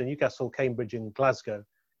Cardiff, Manchester, Newcastle, Cambridge and Glasgow.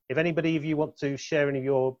 If anybody of you want to share any of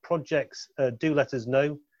your projects, do let us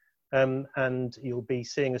know. And you'll be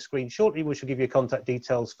seeing a screen shortly, which will give you contact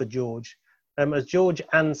details for George. As George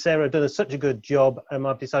and Sarah have done such a good job,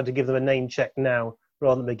 I've decided to give them a name check now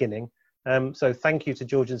rather than the beginning. So thank you to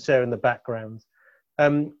George and Sarah in the background.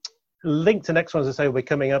 Link to next one, as I say, will be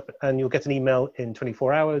coming up, and you'll get an email in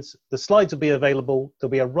 24 hours. The slides will be available. There'll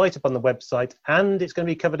be a write-up on the website, and it's going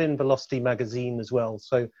to be covered in Velocity magazine as well.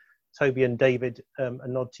 So Toby and David, a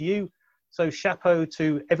nod to you. So chapeau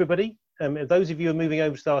to everybody. Those of you who are moving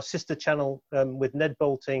over to our sister channel with Ned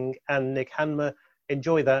Bolting and Nick Hanmer,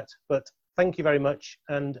 enjoy that. But thank you very much,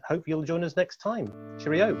 and hope you'll join us next time.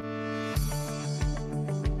 Cheerio.